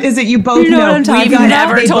God, what is it? You both know what I'm talking We've about.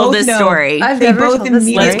 never They told both this know. story. I've They never both told this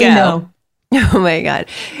story. immediately Let's know. Oh my God.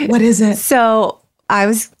 What is it? So I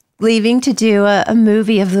was leaving to do a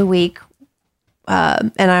movie of the week.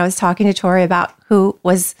 And I was talking to Tori about who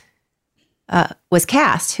was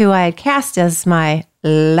cast, who I had cast as my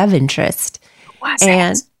love interest.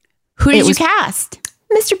 And Who did you was- cast?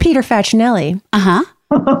 Mr. Peter Facinelli. Uh-huh.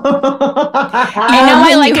 I I know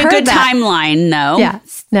I like a good timeline, though. Yeah.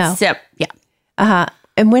 No. So, yeah.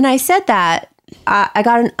 And when I said that, I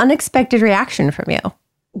got an unexpected reaction from you.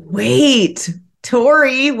 Wait,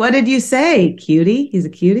 Tori, what did you say? Cutie? He's a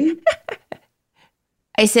cutie?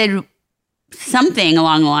 I said something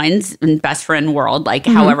along the lines in best friend world, like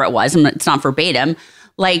however it was. It's not verbatim.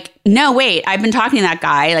 Like, no, wait, I've been talking to that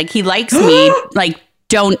guy. Like, he likes me. Like,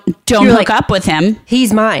 don't You're hook like, up with him.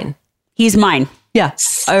 He's mine. He's mine. Yeah.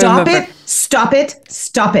 Stop it. Stop it.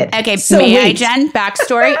 Stop it. Okay, So may I, wait. Jen?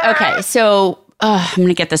 Backstory? Okay, so I'm going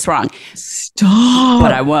to get this wrong, Stop.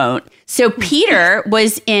 but I won't. So Peter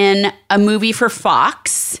was in a movie for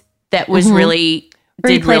Fox that was Where did he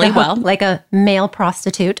played really a hook- well. like a male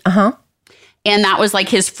prostitute. Uh-huh. And that was like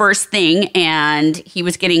his first thing, and he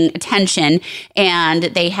was getting attention. And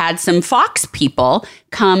they had some Fox people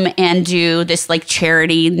come and do this like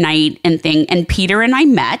charity night and thing. And Peter and I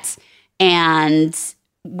met, and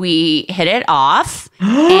we hit it off.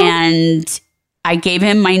 And I gave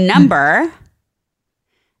him my number,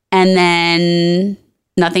 and then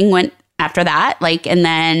nothing went after that. Like, and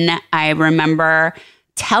then I remember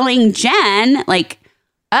telling Jen, like,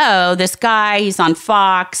 oh, this guy, he's on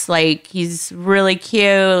Fox. Like, he's really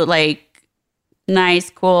cute, like, nice,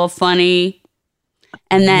 cool, funny.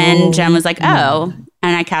 And then Jen was like, oh,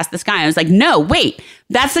 and I cast this guy. I was like, no, wait,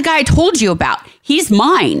 that's the guy I told you about. He's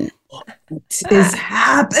mine. What is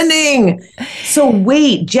happening? So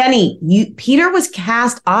wait, Jenny, Peter was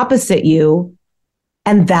cast opposite you,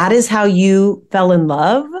 and that is how you fell in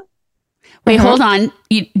love? Wait, hold on.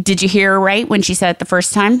 Did you hear her right when she said it the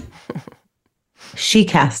first time? She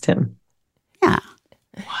cast him. Yeah.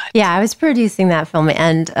 Yeah, I was producing that film,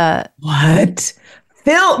 and What?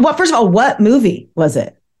 Phil, well, first of all, what movie was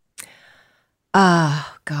it?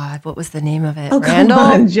 oh God, what was the name of it? Oh, Randall.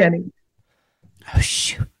 come on, Jenny. Oh,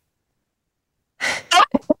 shoot.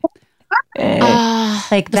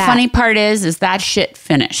 Like The that. funny part is that shit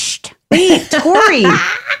finished. Wait, Tori,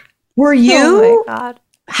 were you? Oh my God.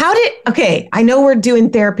 How did, okay, I know we're doing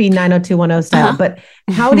therapy 90210 style, but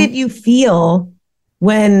how did you feel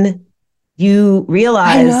when you I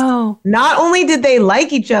realized know. not only did they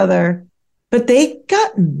like each other, but they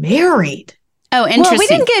got married? Oh, interesting. Well, we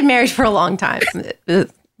didn't get married for a long time.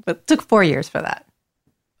 It took 4 years for that.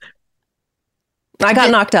 I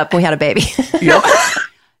got knocked up. We had a baby.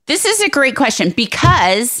 This is a great question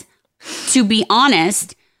because, to be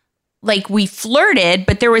honest, like we flirted,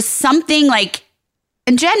 but there was something like,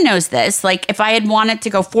 and Jen knows this, like if I had wanted to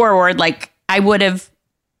go forward, like I would have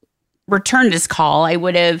returned his call.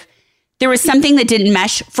 There was something that didn't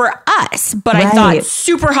mesh for us, but I thought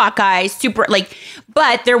super hot guy, super like,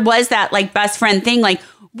 but there was that like best friend thing. Like,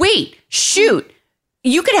 wait, shoot,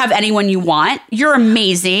 you could have anyone you want. You're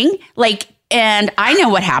amazing. Like, and I know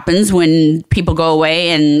what happens when people go away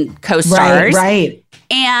and co-stars. Right.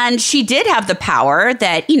 And she did have the power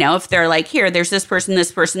that, you know, if they're like, here, there's this person,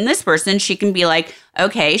 this person, this person, she can be like,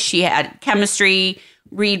 okay, she had chemistry,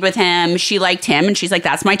 read with him, she liked him, and she's like,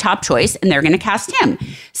 that's my top choice, and they're going to cast him.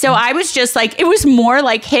 So I was just like, it was more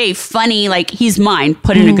like, hey, funny, like, he's mine,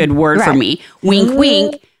 put in a good word for me, wink,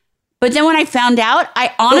 wink. But then when I found out,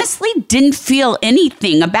 I honestly didn't feel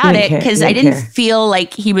anything about it because I didn't feel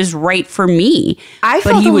like he was right for me. I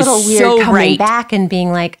felt a little weird coming back and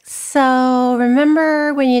being like, so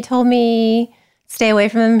remember when you told me stay away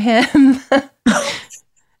from him?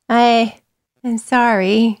 I'm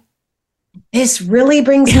sorry. This really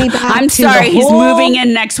brings me back I'm sorry, he's moving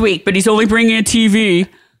in next week, but he's only bringing a TV.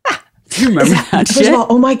 Do you remember that shit? First of all,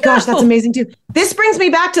 oh my gosh, that's amazing too. This brings me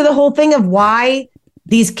back to the whole thing of why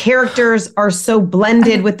these characters are so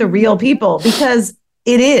blended with the real people, because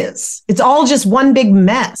it's all just one big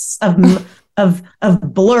mess of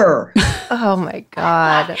blur. Oh my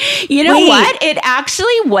God. You know what? It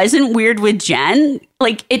actually wasn't weird with Jen.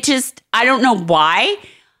 Like it just, I don't know why.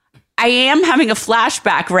 I am having a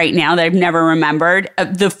flashback right now that I've never remembered.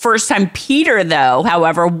 The first time Peter, though,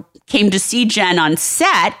 however, came to see Jen on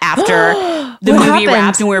set after the movie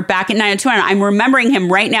wrapped and we were back at 90210. I'm remembering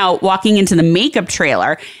him right now walking into the makeup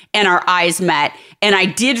trailer and our eyes met. And I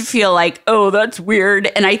did feel like, oh, that's weird.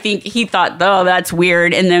 And I think he thought, oh, that's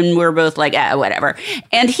weird. And then we were both like, whatever.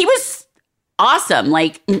 And he was awesome.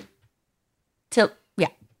 Like, yeah.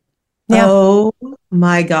 Oh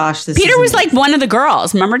my gosh. Peter was like one of the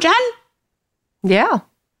girls. Remember, Jen? Yeah.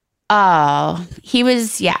 Oh, he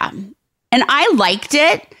was, yeah. And I liked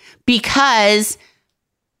it because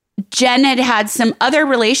Jen had some other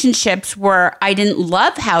relationships where I didn't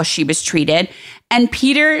love how she was treated. And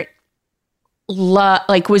Peter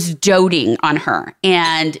was doting on her.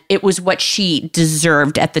 And it was what she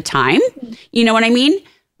deserved at the time. You know what I mean?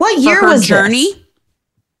 What year was journey? This?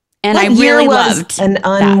 And what I really loved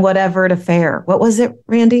an whatever affair. What was it,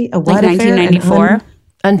 Randy? A what like affair? 1994?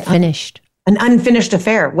 Unfinished. An unfinished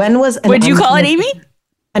affair. When was Would you call it, Amy?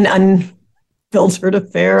 An unfiltered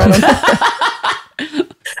affair. I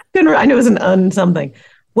don't know. I know it was an something.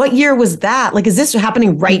 What year was that? Like, is this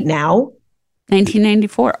happening right now?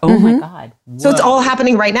 1994. Oh my God. Whoa. So it's all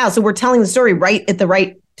happening right now. So we're telling the story right at the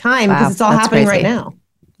right time because it's all happening right now.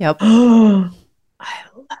 Yep. I love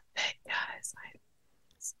it, guys.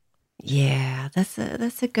 Yeah, that's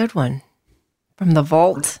a good one. From the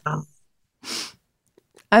vault. Wow.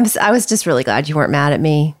 I was just really glad you weren't mad at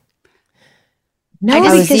me. No,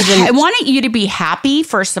 I wanted you to be happy,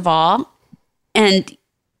 first of all. And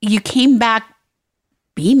you came back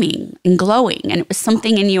beaming and glowing. And it was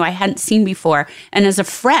something in you I hadn't seen before. And as a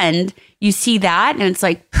friend, you see that and it's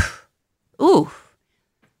like, ooh,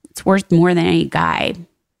 it's worth more than any guy.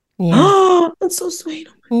 Yeah. Oh, that's so sweet.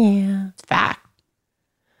 Yeah. It's fact.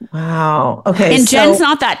 Wow. Okay. And Jen's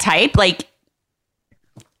not that type. Like,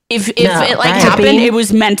 if it happened, it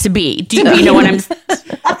was meant to be. Do you know what I'm saying?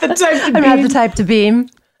 I'm not the type to beam.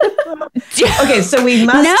 Okay, so we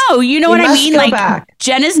must. No, you know what I mean? Like, back.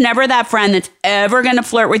 Jen is never that friend that's ever going to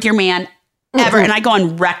flirt with your man, ever. And I go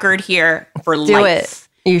on record here for life. Do it.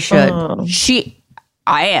 You should.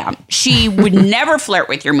 I am. She would never flirt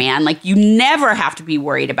with your man. Like, you never have to be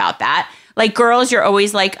worried about that. Like, girls, you're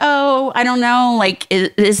always like, oh, I don't know. Like,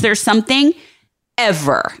 is there something?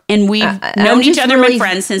 Ever. And we've known each other, been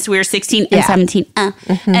friends since we were 16 and 17.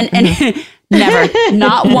 And never,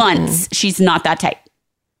 not once. She's not that type.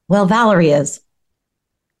 Well, Valerie is.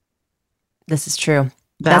 This is true.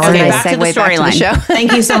 Valerie, okay, back to the storyline.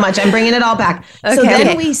 Thank you so much. I'm bringing it all back. Okay. So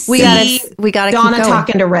then we see we gotta Donna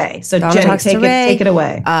talking to Ray. So Donna Jenny, take it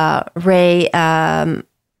away. Ray,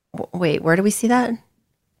 wait, where do we see that?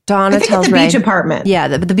 Donna tells the Ray. Beach apartment. Yeah,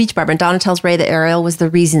 the beach apartment. Donna tells Ray that Ariel was the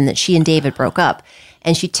reason that she and David broke up.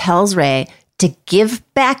 And she tells Ray to give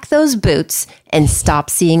back those boots and stop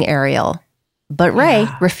seeing Ariel. But Ray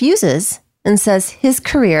refuses and says his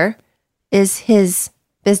career is his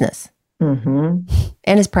business and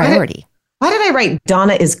his priority. Why did I write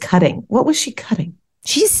Donna is cutting? What was she cutting?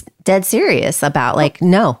 She's dead serious about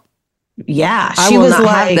no. Yeah, I will not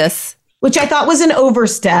have this. which I thought was an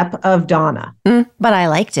overstep of Donna. But I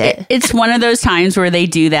liked it. It's one of those times where they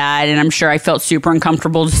do that, and I'm sure I felt super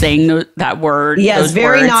uncomfortable saying that word. Yeah, it's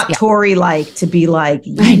very not Tory-like to be like,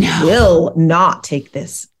 you will not take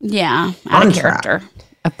this. Yeah, out of character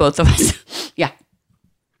of both of us. Yeah.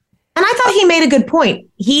 And I thought he made a good point.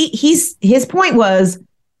 His point was,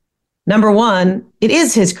 number one, it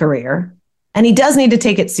is his career, and he does need to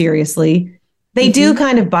take it seriously. They do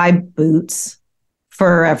kind of buy boots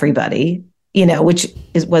for everybody, which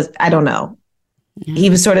was I don't know. Yeah. He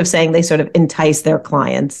was sort of saying they sort of entice their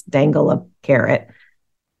clients, dangle a carrot.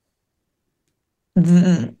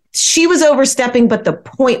 She was overstepping, but the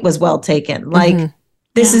point was well taken. Like,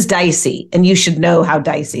 this is dicey, and you should know how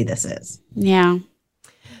dicey this is. Yeah.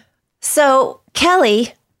 So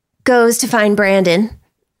Kelly goes to find Brandon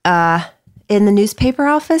in the newspaper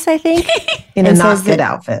office, I think. In a not good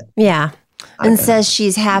outfit. Yeah. And says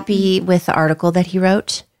she's happy with the article that he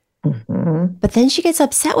wrote. But then she gets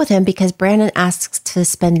upset with him because Brandon asks to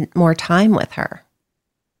spend more time with her.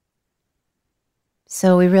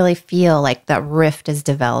 So we really feel like that rift is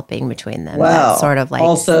developing between them. Well, that's sort of like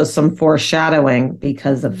also some foreshadowing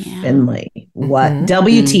because of Finley. What?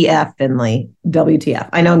 WTF, Finley? WTF.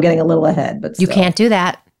 I know I'm getting a little ahead, but still. You can't do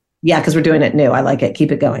that. Yeah, because we're doing it new. I like it.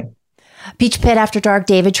 Keep it going. Peach Pit after dark,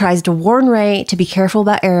 David tries to warn Ray to be careful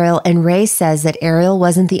about Ariel, and Ray says that Ariel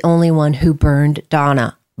wasn't the only one who burned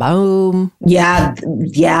Donna. Boom. Yeah,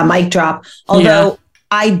 mic drop. Although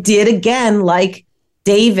I did again like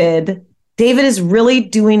David. David is really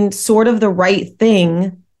doing sort of the right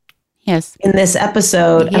thing. Yes. In this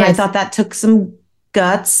episode. And I thought that took some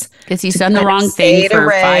guts. Because he's done the wrong thing for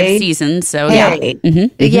 5 seasons. So yeah.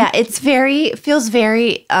 Yeah, feels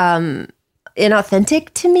very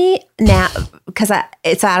inauthentic to me now because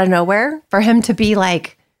it's out of nowhere for him to be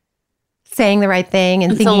like saying the right thing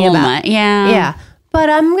and thinking about yeah. But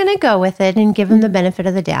I'm gonna go with it and give him the benefit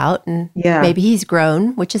of the doubt, and maybe he's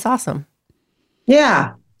grown, which is awesome.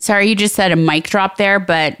 Yeah. Sorry, you just said a mic drop there,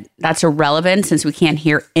 but that's irrelevant since we can't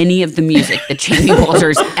hear any of the music that Jamie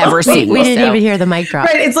Walters ever sings. We didn't even hear the mic drop.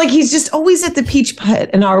 Right. It's like he's just always at the Peach Pit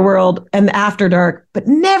in our world and After Dark, but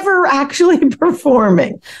never actually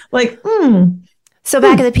performing. Like, So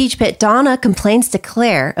back at the Peach Pit, Donna complains to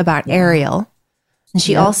Claire about Ariel. And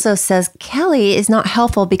she also says Kelly is not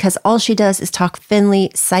helpful because all she does is talk Finley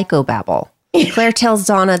psychobabble. Claire tells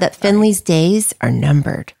Donna that Finley's days are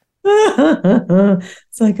numbered.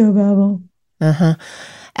 Psychobabble.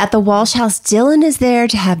 At the Walsh house, Dylan is there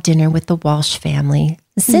to have dinner with the Walsh family.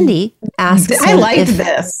 Cindy asks I like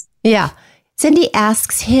this. Yeah. Cindy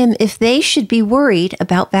asks him if they should be worried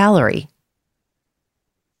about Valerie.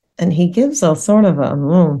 And he gives a sort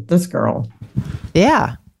of this girl.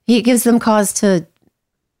 Yeah. He gives them cause to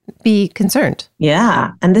be concerned.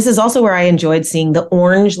 Yeah. And this is also where I enjoyed seeing the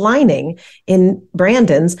orange lining in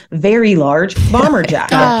Brandon's very large bomber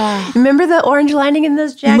jacket. Remember the orange lining in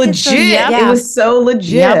those jackets? Legit. It was so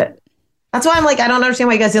legit. That's why I'm like, I don't understand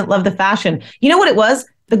why you guys didn't love the fashion. You know what it was?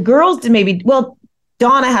 The girls did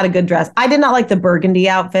Donna had a good dress. I did not like the burgundy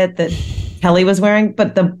outfit that Kelly was wearing,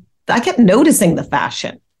 but I kept noticing the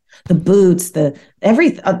fashion. The boots,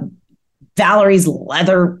 Valerie's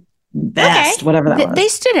leather vest, whatever that was. They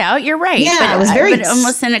stood out. You're right. Yeah, but it was very... But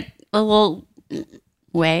almost in a little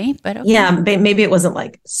way. But okay. Yeah, maybe it wasn't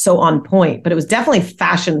like so on point, but it was definitely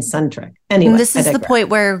fashion-centric. Anyway, this is the point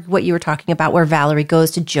where what you were talking about, where Valerie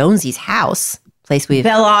goes to Jonesy's house,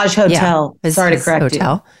 Bellage Hotel. Sorry to correct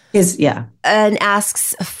you. And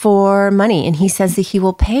asks for money. And he says that he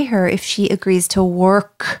will pay her if she agrees to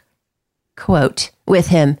work, quote, with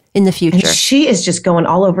him in the future. And she is just going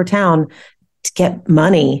all over town to get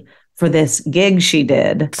money for this gig she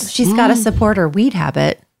did. She's got to support her weed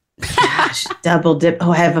habit. Gosh, double dip.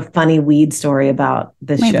 Oh, I have a funny weed story about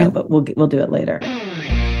this show, but we'll do it later.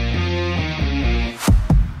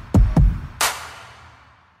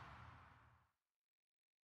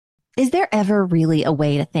 Is there ever really a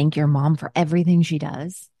way to thank your mom for everything she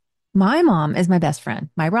does? My mom is my best friend,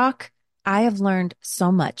 my rock. I have learned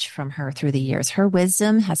so much from her through the years. Her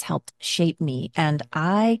wisdom has helped shape me, and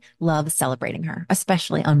I love celebrating her,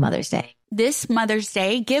 especially on Mother's Day. This Mother's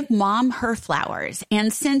Day, give Mom her flowers.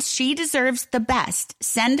 And since she deserves the best,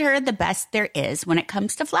 send her the best there is. When it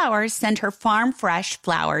comes to flowers, send her farm fresh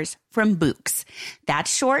flowers from Bouqs.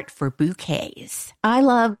 That's short for bouquets. I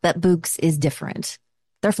love that Bouqs is different.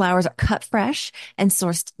 Their flowers are cut fresh and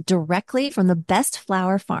sourced directly from the best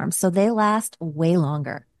flower farms, so they last way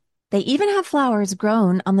longer. They even have flowers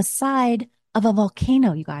grown on the side of a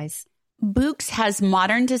volcano, you guys. Bouqs has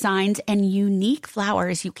modern designs and unique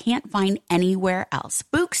flowers you can't find anywhere else.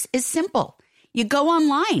 Bouqs is simple. You go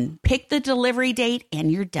online, pick the delivery date,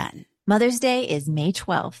 and you're done. Mother's Day is May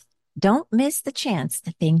 12th. Don't miss the chance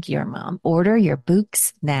to thank your mom. Order your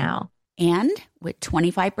books now. And with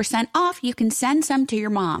 25% off, you can send some to your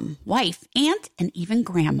mom, wife, aunt, and even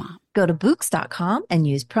grandma. Go to Books.com and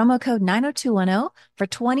use promo code 90210 for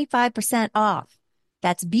 25% off.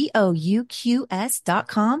 That's BOUQS.com,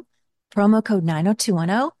 promo code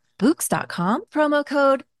 90210, Books.com, promo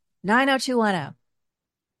code 90210.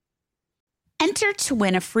 Enter to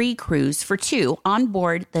win a free cruise for two on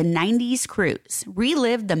board the 90s cruise.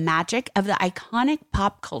 Relive the magic of the iconic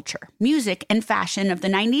pop culture, music, and fashion of the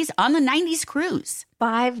 90s on the 90s cruise.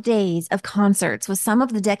 5 days of concerts with some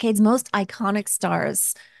of the decade's most iconic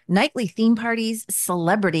stars, nightly theme parties,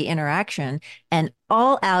 celebrity interaction, and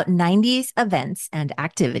all-out 90s events and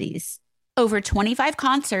activities. Over 25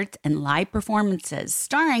 concerts and live performances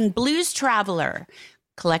starring Blues Traveler,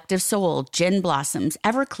 Collective Soul, Gin Blossoms,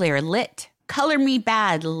 Everclear, Lit, Color Me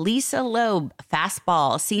Bad, Lisa Loeb,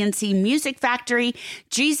 Fastball, CNC Music Factory,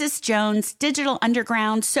 Jesus Jones, Digital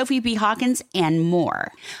Underground, Sophie B. Hawkins, and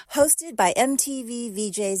more. Hosted by MTV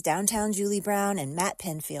VJs Downtown Julie Brown and Matt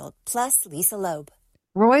Penfield, plus Lisa Loeb.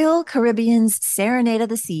 Royal Caribbean's Serenade of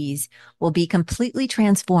the Seas will be completely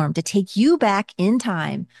transformed to take you back in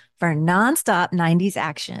time for nonstop 90s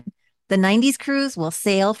action. The 90s cruise will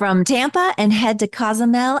sail from Tampa and head to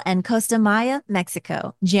Cozumel and Costa Maya,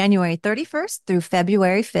 Mexico, January 31st through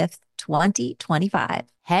February 5th, 2025.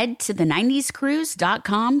 Head to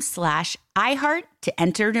the90scruise.com/iHeart to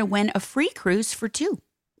enter to win a free cruise for two.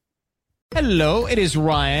 Hello, it is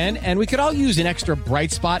Ryan, and we could all use an extra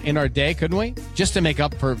bright spot in our day, couldn't we? Just to make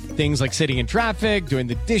up for things like sitting in traffic, doing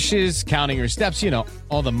the dishes, counting your steps,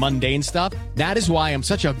 all the mundane stuff. That is why I'm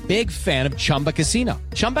such a big fan of Chumba Casino.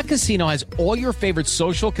 Chumba Casino has all your favorite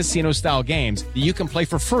social casino-style games that you can play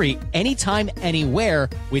for free anytime, anywhere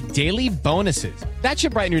with daily bonuses. That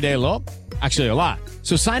should brighten your day a little. Actually, a lot.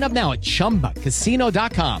 So sign up now at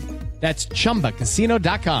ChumbaCasino.com. That's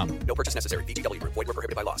ChumbaCasino.com. No purchase necessary. VGW Group. Void where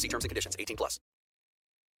prohibited by law. See terms and conditions. 18+.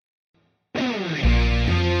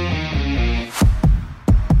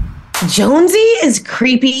 Jonesy is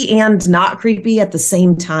creepy and not creepy at the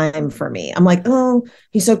same time for me. I'm like, oh,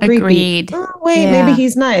 he's so creepy. Agreed. Oh, wait, maybe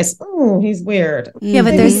he's nice. Oh, he's weird. Yeah,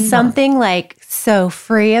 but there's something like so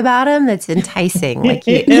free about him that's enticing. Like,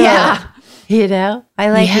 I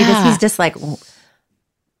like because he's just like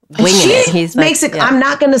winging it. He's makes it. I'm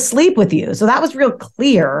not going to sleep with you. So that was real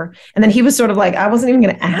clear. And then he was sort of like, I wasn't even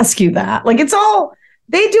going to ask you that. Like, it's all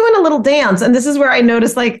they doing a little dance. And this is where I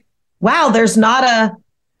noticed, like, wow, there's not a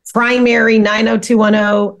primary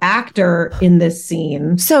 90210 actor in this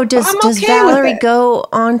scene. So does Valerie go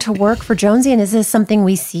on to work for Jonesy? And is this something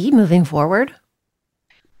we see moving forward?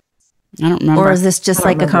 I don't remember. Or is this just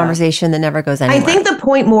like a conversation that never goes anywhere? I think the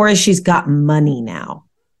point more is she's got money now.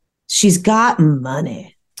 She's got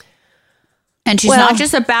money. And she's not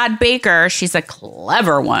just a bad baker, she's a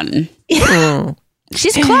clever one.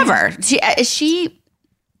 She's clever. She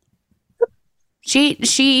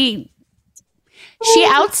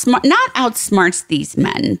not outsmarts these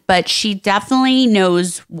men, but she definitely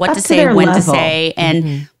knows what to say, when to say,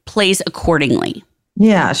 and plays accordingly.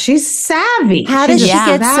 Yeah, she's savvy. How does she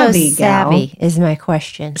get so savvy is my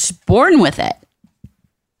question. She's born with it.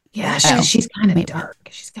 Yeah, she's kind of dark.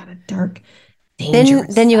 She's got a dark,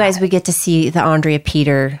 dangerous Then you guys, we get to see the Andrea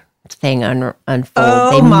Peter thing unfold.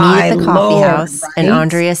 Oh, they my meet at the coffee Lord, house, right? and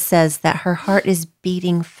Andrea says that her heart is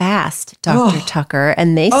beating fast, Dr. Tucker,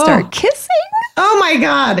 and they start kissing. Oh my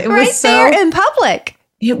God. It right was there in public.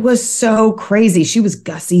 It was so crazy. She was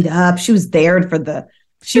gussied up. She was there for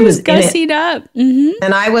she was gussied up. Mm-hmm.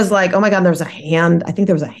 And I was like, oh my God, there was a hand. I think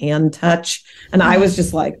there was a hand touch. And I was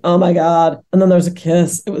just like, oh my God. And then there was a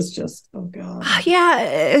kiss. It was just, oh God. Yeah,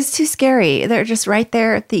 it was too scary. They're just right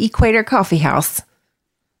there at the Equator Coffee House.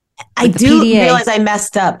 I do realize I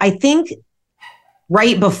messed up. I think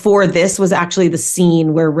right before this was actually the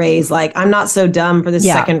scene where Ray's like, I'm not so dumb for this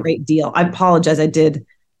second rate deal. I apologize. I did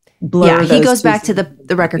blur. Yeah, he goes back to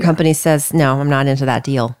the record company, says, no, I'm not into that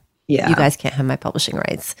deal. Yeah. You guys can't have my publishing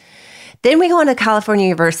rights. Then we go on to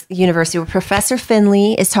California University where Professor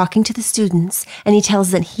Finley is talking to the students, and he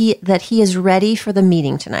tells that he is ready for the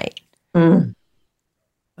meeting tonight. Mm.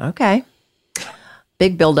 Okay.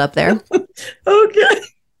 Big build up there. Okay.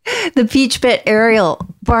 The Peach Pit Ariel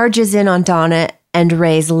barges in on Donna and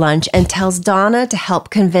Ray's lunch and tells Donna to help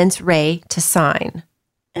convince Ray to sign.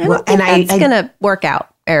 And that's going to work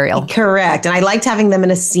out, Ariel. Correct. And I liked having them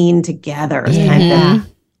in a scene together. It was kind of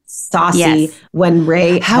saucy when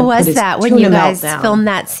Ray. How was that when you guys filmed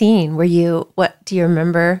that scene? What do you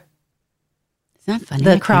remember? It's not funny.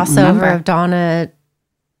 The crossover of Donna,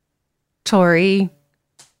 Tori.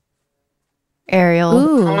 Ariel.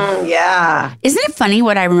 Ooh. Yeah. Isn't it funny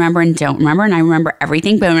what I remember and don't remember? And I remember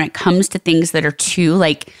everything. But when it comes to things that are too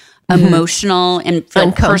like emotional and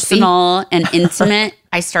feel personal and intimate,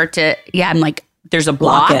 I start to, I'm like, there's a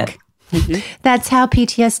block. That's how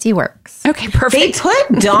PTSD works. Okay, perfect. They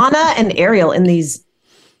put Donna and Ariel in these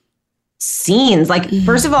scenes. Like,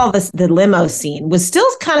 first of all, the limo scene was still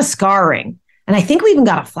kind of scarring. And I think we even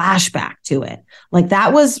got a flashback to it. Like,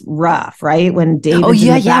 that was rough, right? When David. We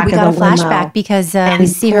got a flashback because we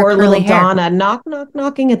see her poor curly little hair. Donna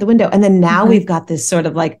knocking at the window. And then now we've got this sort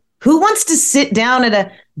of like, who wants to sit down at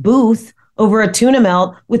a booth over a tuna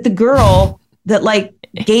melt with the girl that like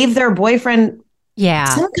gave their boyfriend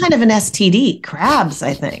some kind of an STD, crabs,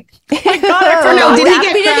 I think. Oh my God, did he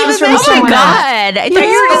get crabs from someone else? I thought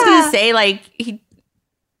you were just going to say like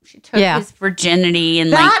she took his virginity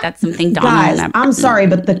and that's something dominant. Guys, I'm sorry,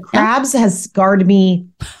 but the crabs has scarred me.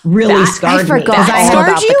 Really scarred me. I forgot all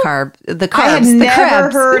about the carbs. I had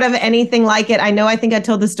never heard of anything like it. I think I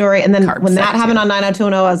told the story, and then when that happened on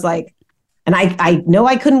 90210, I was like, and I know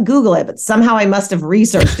I couldn't Google it, but somehow I must have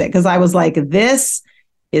researched it because I was like, this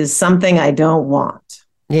is something I don't want.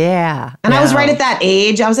 Yeah. And I was right at that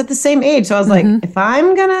age. I was at the same age. So I was like, if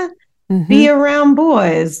I'm going to be around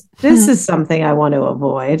boys, this is something I want to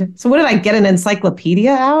avoid. So what did I get, an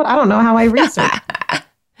encyclopedia out? I don't know how I researched.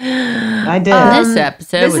 I did. This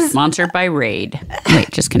episode was sponsored by Raid. Wait,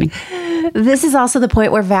 just kidding. This is also the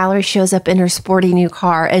point where Valerie shows up in her sporty new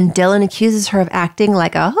car and Dylan accuses her of acting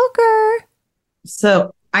like a hooker.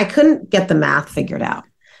 So I couldn't get the math figured out.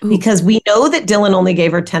 Because we know that Dylan only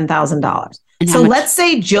gave her $10,000. So let's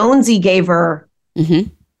say Jonesy gave her, I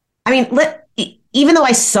mean, even though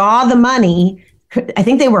I saw the money, I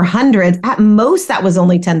think they were hundreds. At most, that was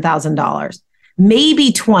only $10,000.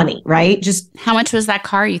 Maybe 20, right? Just how much was that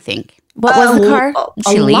car, you think? What was the car?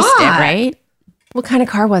 She leased it, right? What kind of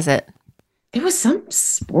car was it? It was some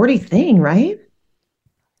sporty thing, right?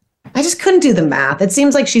 I just couldn't do the math. It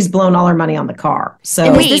seems like she's blown all her money on the car.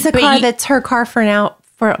 So is this a car that's her car for now?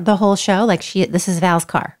 For the whole show? Like this is Val's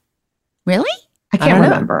car. Really? I can't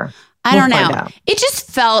remember. I don't know. It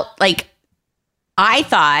just felt like I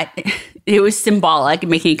thought it was symbolic,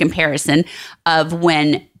 making a comparison of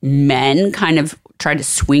when men kind of try to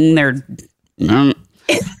swing their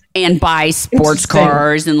and buy sports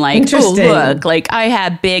cars and like, oh, look, like I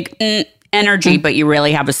have big energy, but you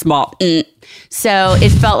really have a small. So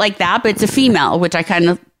it felt like that, but it's a female, which I kind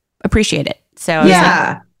of appreciate it. So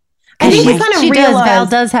yeah. I think you kind of realize Val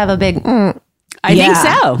does have a big. I think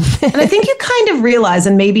so. And I think you kind of realize,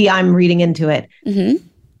 and maybe I'm reading into it.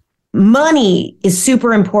 Money is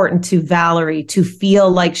super important to Valerie to feel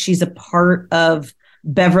like she's a part of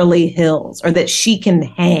Beverly Hills or that she can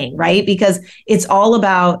hang, right? Because it's all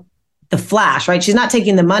about the flash, right? She's not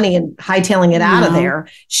taking the money and hightailing it out of there.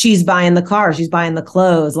 She's buying the car. She's buying the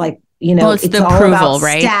clothes. Like, you know, it's all approval, about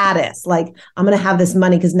right? Status. Like, I'm going to have this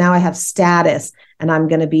money because now I have status and I'm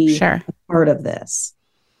going to be a part of this.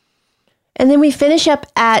 And then we finish up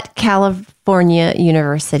at California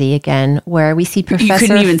University again, where we see Professor You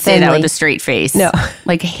couldn't even say that Finley. with a straight face. No.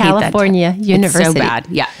 Like, I hate California that. University. It's so bad.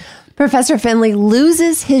 Yeah. Professor Finley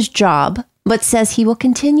loses his job, but says he will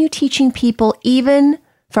continue teaching people even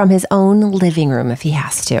from his own living room if he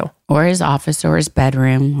has to. Or his office or his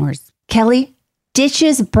bedroom. Or Kelly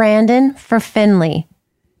ditches Brandon for Finley.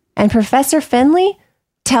 And Professor Finley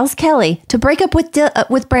tells Kelly to break up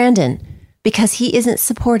with Brandon because he isn't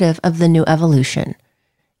supportive of the new evolution.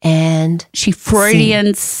 And she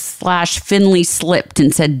Freudian / Finley slipped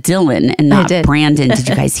and said Dylan and not Brandon. Did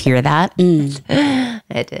you guys hear that? I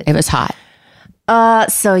did. It was hot.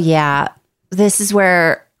 So yeah, this is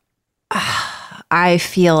where I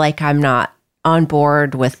feel like I'm not on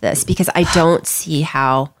board with this because I don't see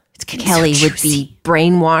how Kelly would be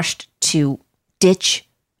brainwashed to ditch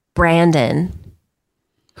Brandon,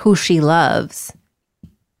 who she loves,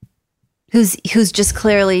 who's just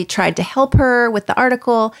clearly tried to help her with the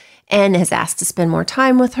article and has asked to spend more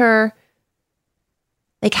time with her.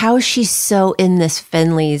 Like, how is she so in this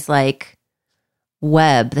Finley's like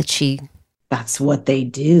web that she... That's what they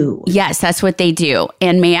do. Yes, that's what they do.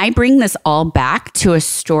 And may I bring this all back to a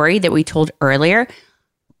story that we told earlier?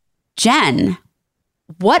 Jen,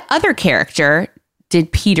 what other character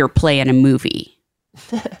did Peter play in a movie?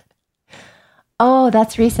 Oh,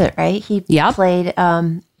 that's recent, right? He played,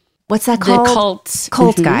 what's that called? The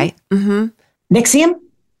Cult guy. NXIVM?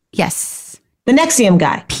 Yes. The NXIVM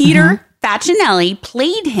guy. Peter Facinelli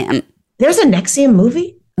played him. There's a NXIVM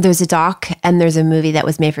movie? There's a doc and there's a movie that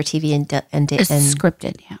was made for TV and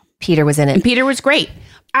scripted, yeah. Peter was in it. And Peter was great.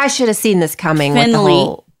 I should have seen this coming. Finley. With the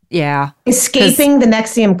whole, Escaping the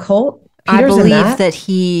NXIVM cult? I Peter's in believe that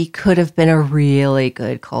he could have been a really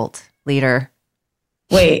good cult leader.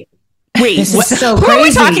 Wait, This is so who are we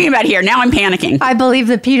crazy. talking about here? Now I'm panicking. I believe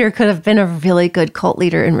that Peter could have been a really good cult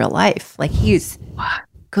leader in real life. Like, he's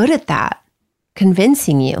good at that,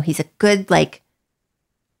 convincing you. He's a good, like,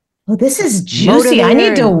 well, this is juicy. I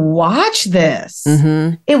need to motivator. watch this.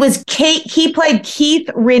 Mhm. It was Kate. He played Keith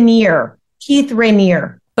Rainier.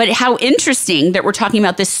 But how interesting that we're talking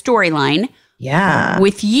about this storyline. Yeah.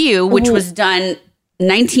 With you, which was done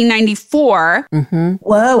 1994.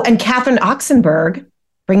 Whoa. And Catherine Oxenberg,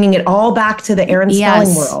 bringing it all back to the Aaron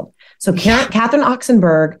Spelling world. So Catherine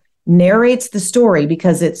Oxenberg narrates the story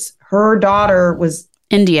because it's her daughter was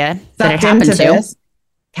India that it sucked happened into to. this.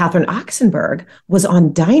 Catherine Oxenberg was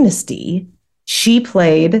on Dynasty. She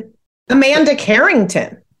played Amanda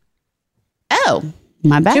Carrington. Oh,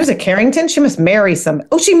 my bad. She was a Carrington. She must marry some.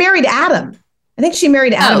 Oh, she married Adam. I think she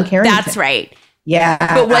married Adam Carrington. That's right. Yeah.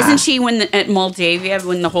 But wasn't she at Moldavia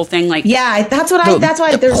when the whole thing like? Yeah, that's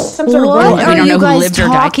why there's some sort of What royalty. are don't know you who guys lived or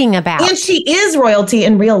died. talking about? And she is royalty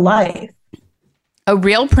in real life. A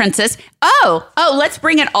real princess. Oh, let's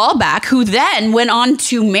bring it all back. Who then went on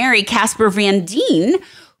to marry Casper Van Dien.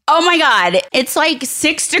 Oh my God. It's like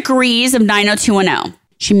 6 degrees of 90210.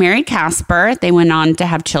 She married Casper. They went on to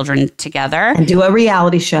have children together. And do a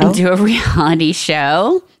reality show.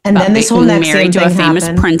 And then this whole next married to a thing famous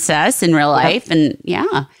happened. princess in real life. And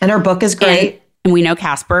yeah. And her book is great. And we know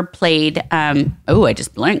Casper played, I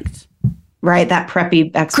just blinked. Right, that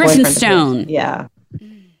preppy ex-boyfriend. Griffin Stone. Yeah.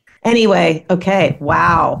 Anyway, okay,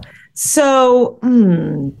 wow. So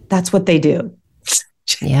that's what they do.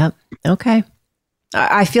 Yep. Okay.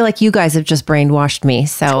 I feel like you guys have just brainwashed me,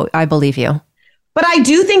 so I believe you. But I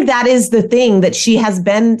do think that is the thing, that she has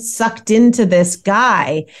been sucked into this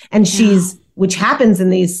guy, and which happens in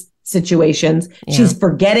these situations, she's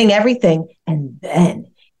forgetting everything. And then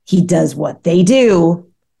he does what they do,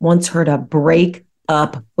 wants her to break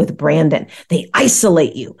up with Brandon. They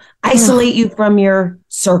isolate you from your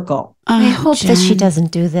circle. I hope that she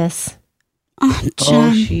doesn't do this. Oh,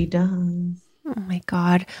 Oh, she does. Oh my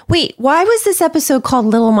God. Wait, why was this episode called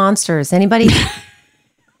Little Monsters? Anybody?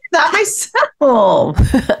 Not myself.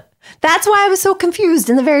 That's why I was so confused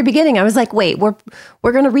in the very beginning. I was like, wait, we're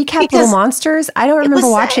going to recap Little Monsters? I don't remember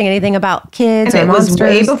watching anything about kids or monsters. It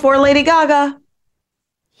was way before Lady Gaga.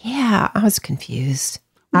 Yeah, I was confused.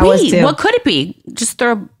 I was too. What could it be? Just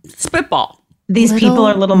throw spitball. These people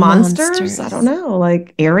are little monsters? I don't know.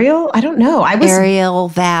 Like Ariel? I don't know. I was Ariel,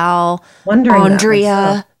 Val, wondering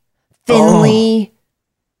Andrea, Finley.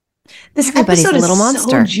 This Everybody's episode a little is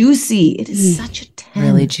monster. so juicy. It is such a 10.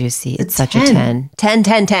 Really juicy. It's such 10. a 10. 10,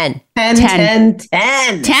 10, 10. 10, 10,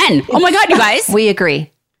 10. 10. Oh my God, you guys. We agree.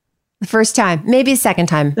 The first time, maybe a second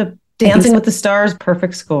time. The Dancing with the Stars,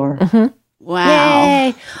 perfect score. Wow.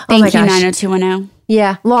 Yay. Thank you, 90210.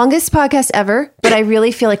 Yeah, longest podcast ever, but I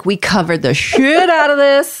really feel like we covered the shit out of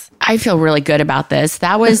this. I feel really good about this.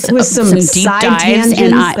 That was With some deep side dives, tangents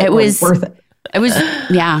and that it were was worth it. It was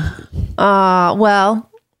yeah. Well,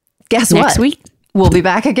 guess Next what? week We'll be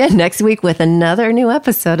back again next week with another new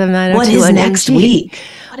episode of 90210. What is next week?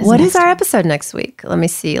 What is our episode next week? Let me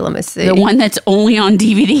see. The one that's only on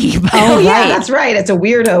DVD. Oh, yeah, that's right. It's a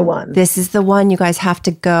weirdo one. This is the one you guys have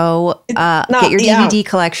to go get your DVD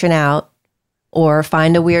collection out or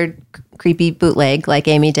find a weird, creepy bootleg like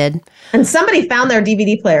Amy did. And somebody found their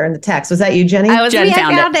DVD player in the text. Was that you, Jenny? Jen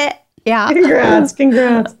found it. Yeah. Congrats.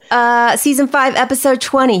 Season 5, episode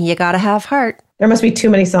 20. You gotta have heart. There must be too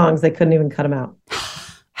many songs. They couldn't even cut them out.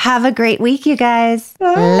 Have a great week, you guys.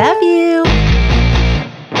 Love you.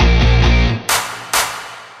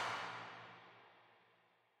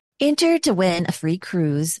 Enter to win a free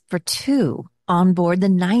cruise for 2 on board the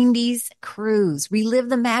 90s cruise. Relive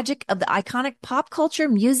the magic of the iconic pop culture,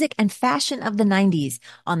 music, and fashion of the 90s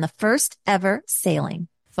on the first ever sailing.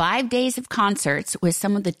 5 days of concerts with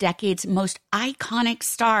some of the decade's most iconic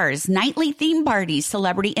stars, nightly theme parties,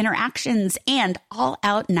 celebrity interactions, and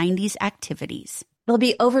all-out 90s activities. There'll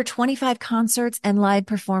be over 25 concerts and live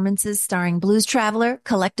performances starring Blues Traveler,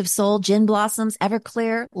 Collective Soul, Gin Blossoms,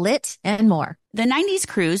 Everclear, Lit, and more. The 90s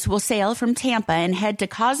cruise will sail from Tampa and head to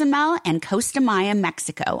Cozumel and Costa Maya,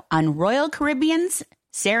 Mexico on Royal Caribbean's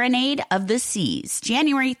Serenade of the Seas,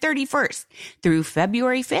 January 31st through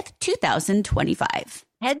February 5th, 2025.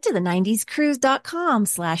 Head to the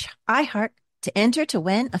 90scruise.com/iHeart to enter to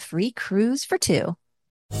win a free cruise for 2.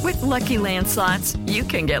 With Lucky Land Slots, you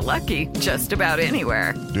can get lucky just about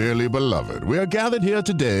anywhere. Dearly beloved, we are gathered here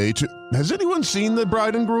today to... Has anyone seen the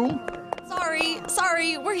bride and groom?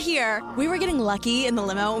 Sorry, we're here. We were getting lucky in the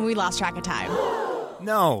limo and we lost track of time.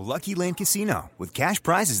 No, Lucky Land Casino, with cash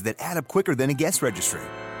prizes that add up quicker than a guest registry.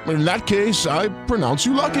 In that case, I pronounce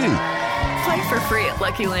you lucky. Play for free at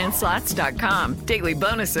LuckyLandSlots.com. Daily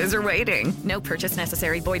bonuses are waiting. No purchase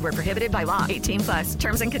necessary. Void where prohibited by law. 18+.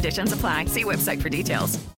 Terms and conditions apply. See website for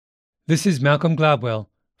details. This is Malcolm Gladwell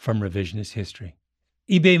from Revisionist History.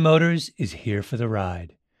 eBay Motors is here for the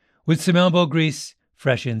ride. With some elbow grease,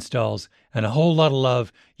 fresh installs, and a whole lot of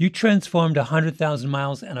love, you transformed 100,000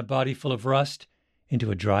 miles and a body full of rust into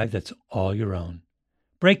a drive that's all your own.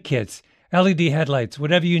 Brake kits, LED headlights,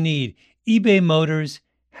 whatever you need, eBay Motors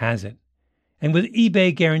has it. And with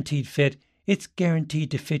eBay Guaranteed Fit, it's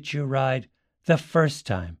guaranteed to fit your ride the first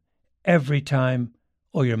time, every time,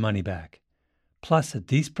 or your money back. Plus, at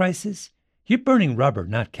these prices, you're burning rubber,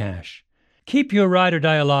 not cash. Keep your ride or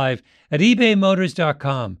die alive at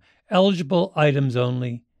ebaymotors.com. Eligible items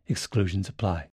only. Exclusions apply.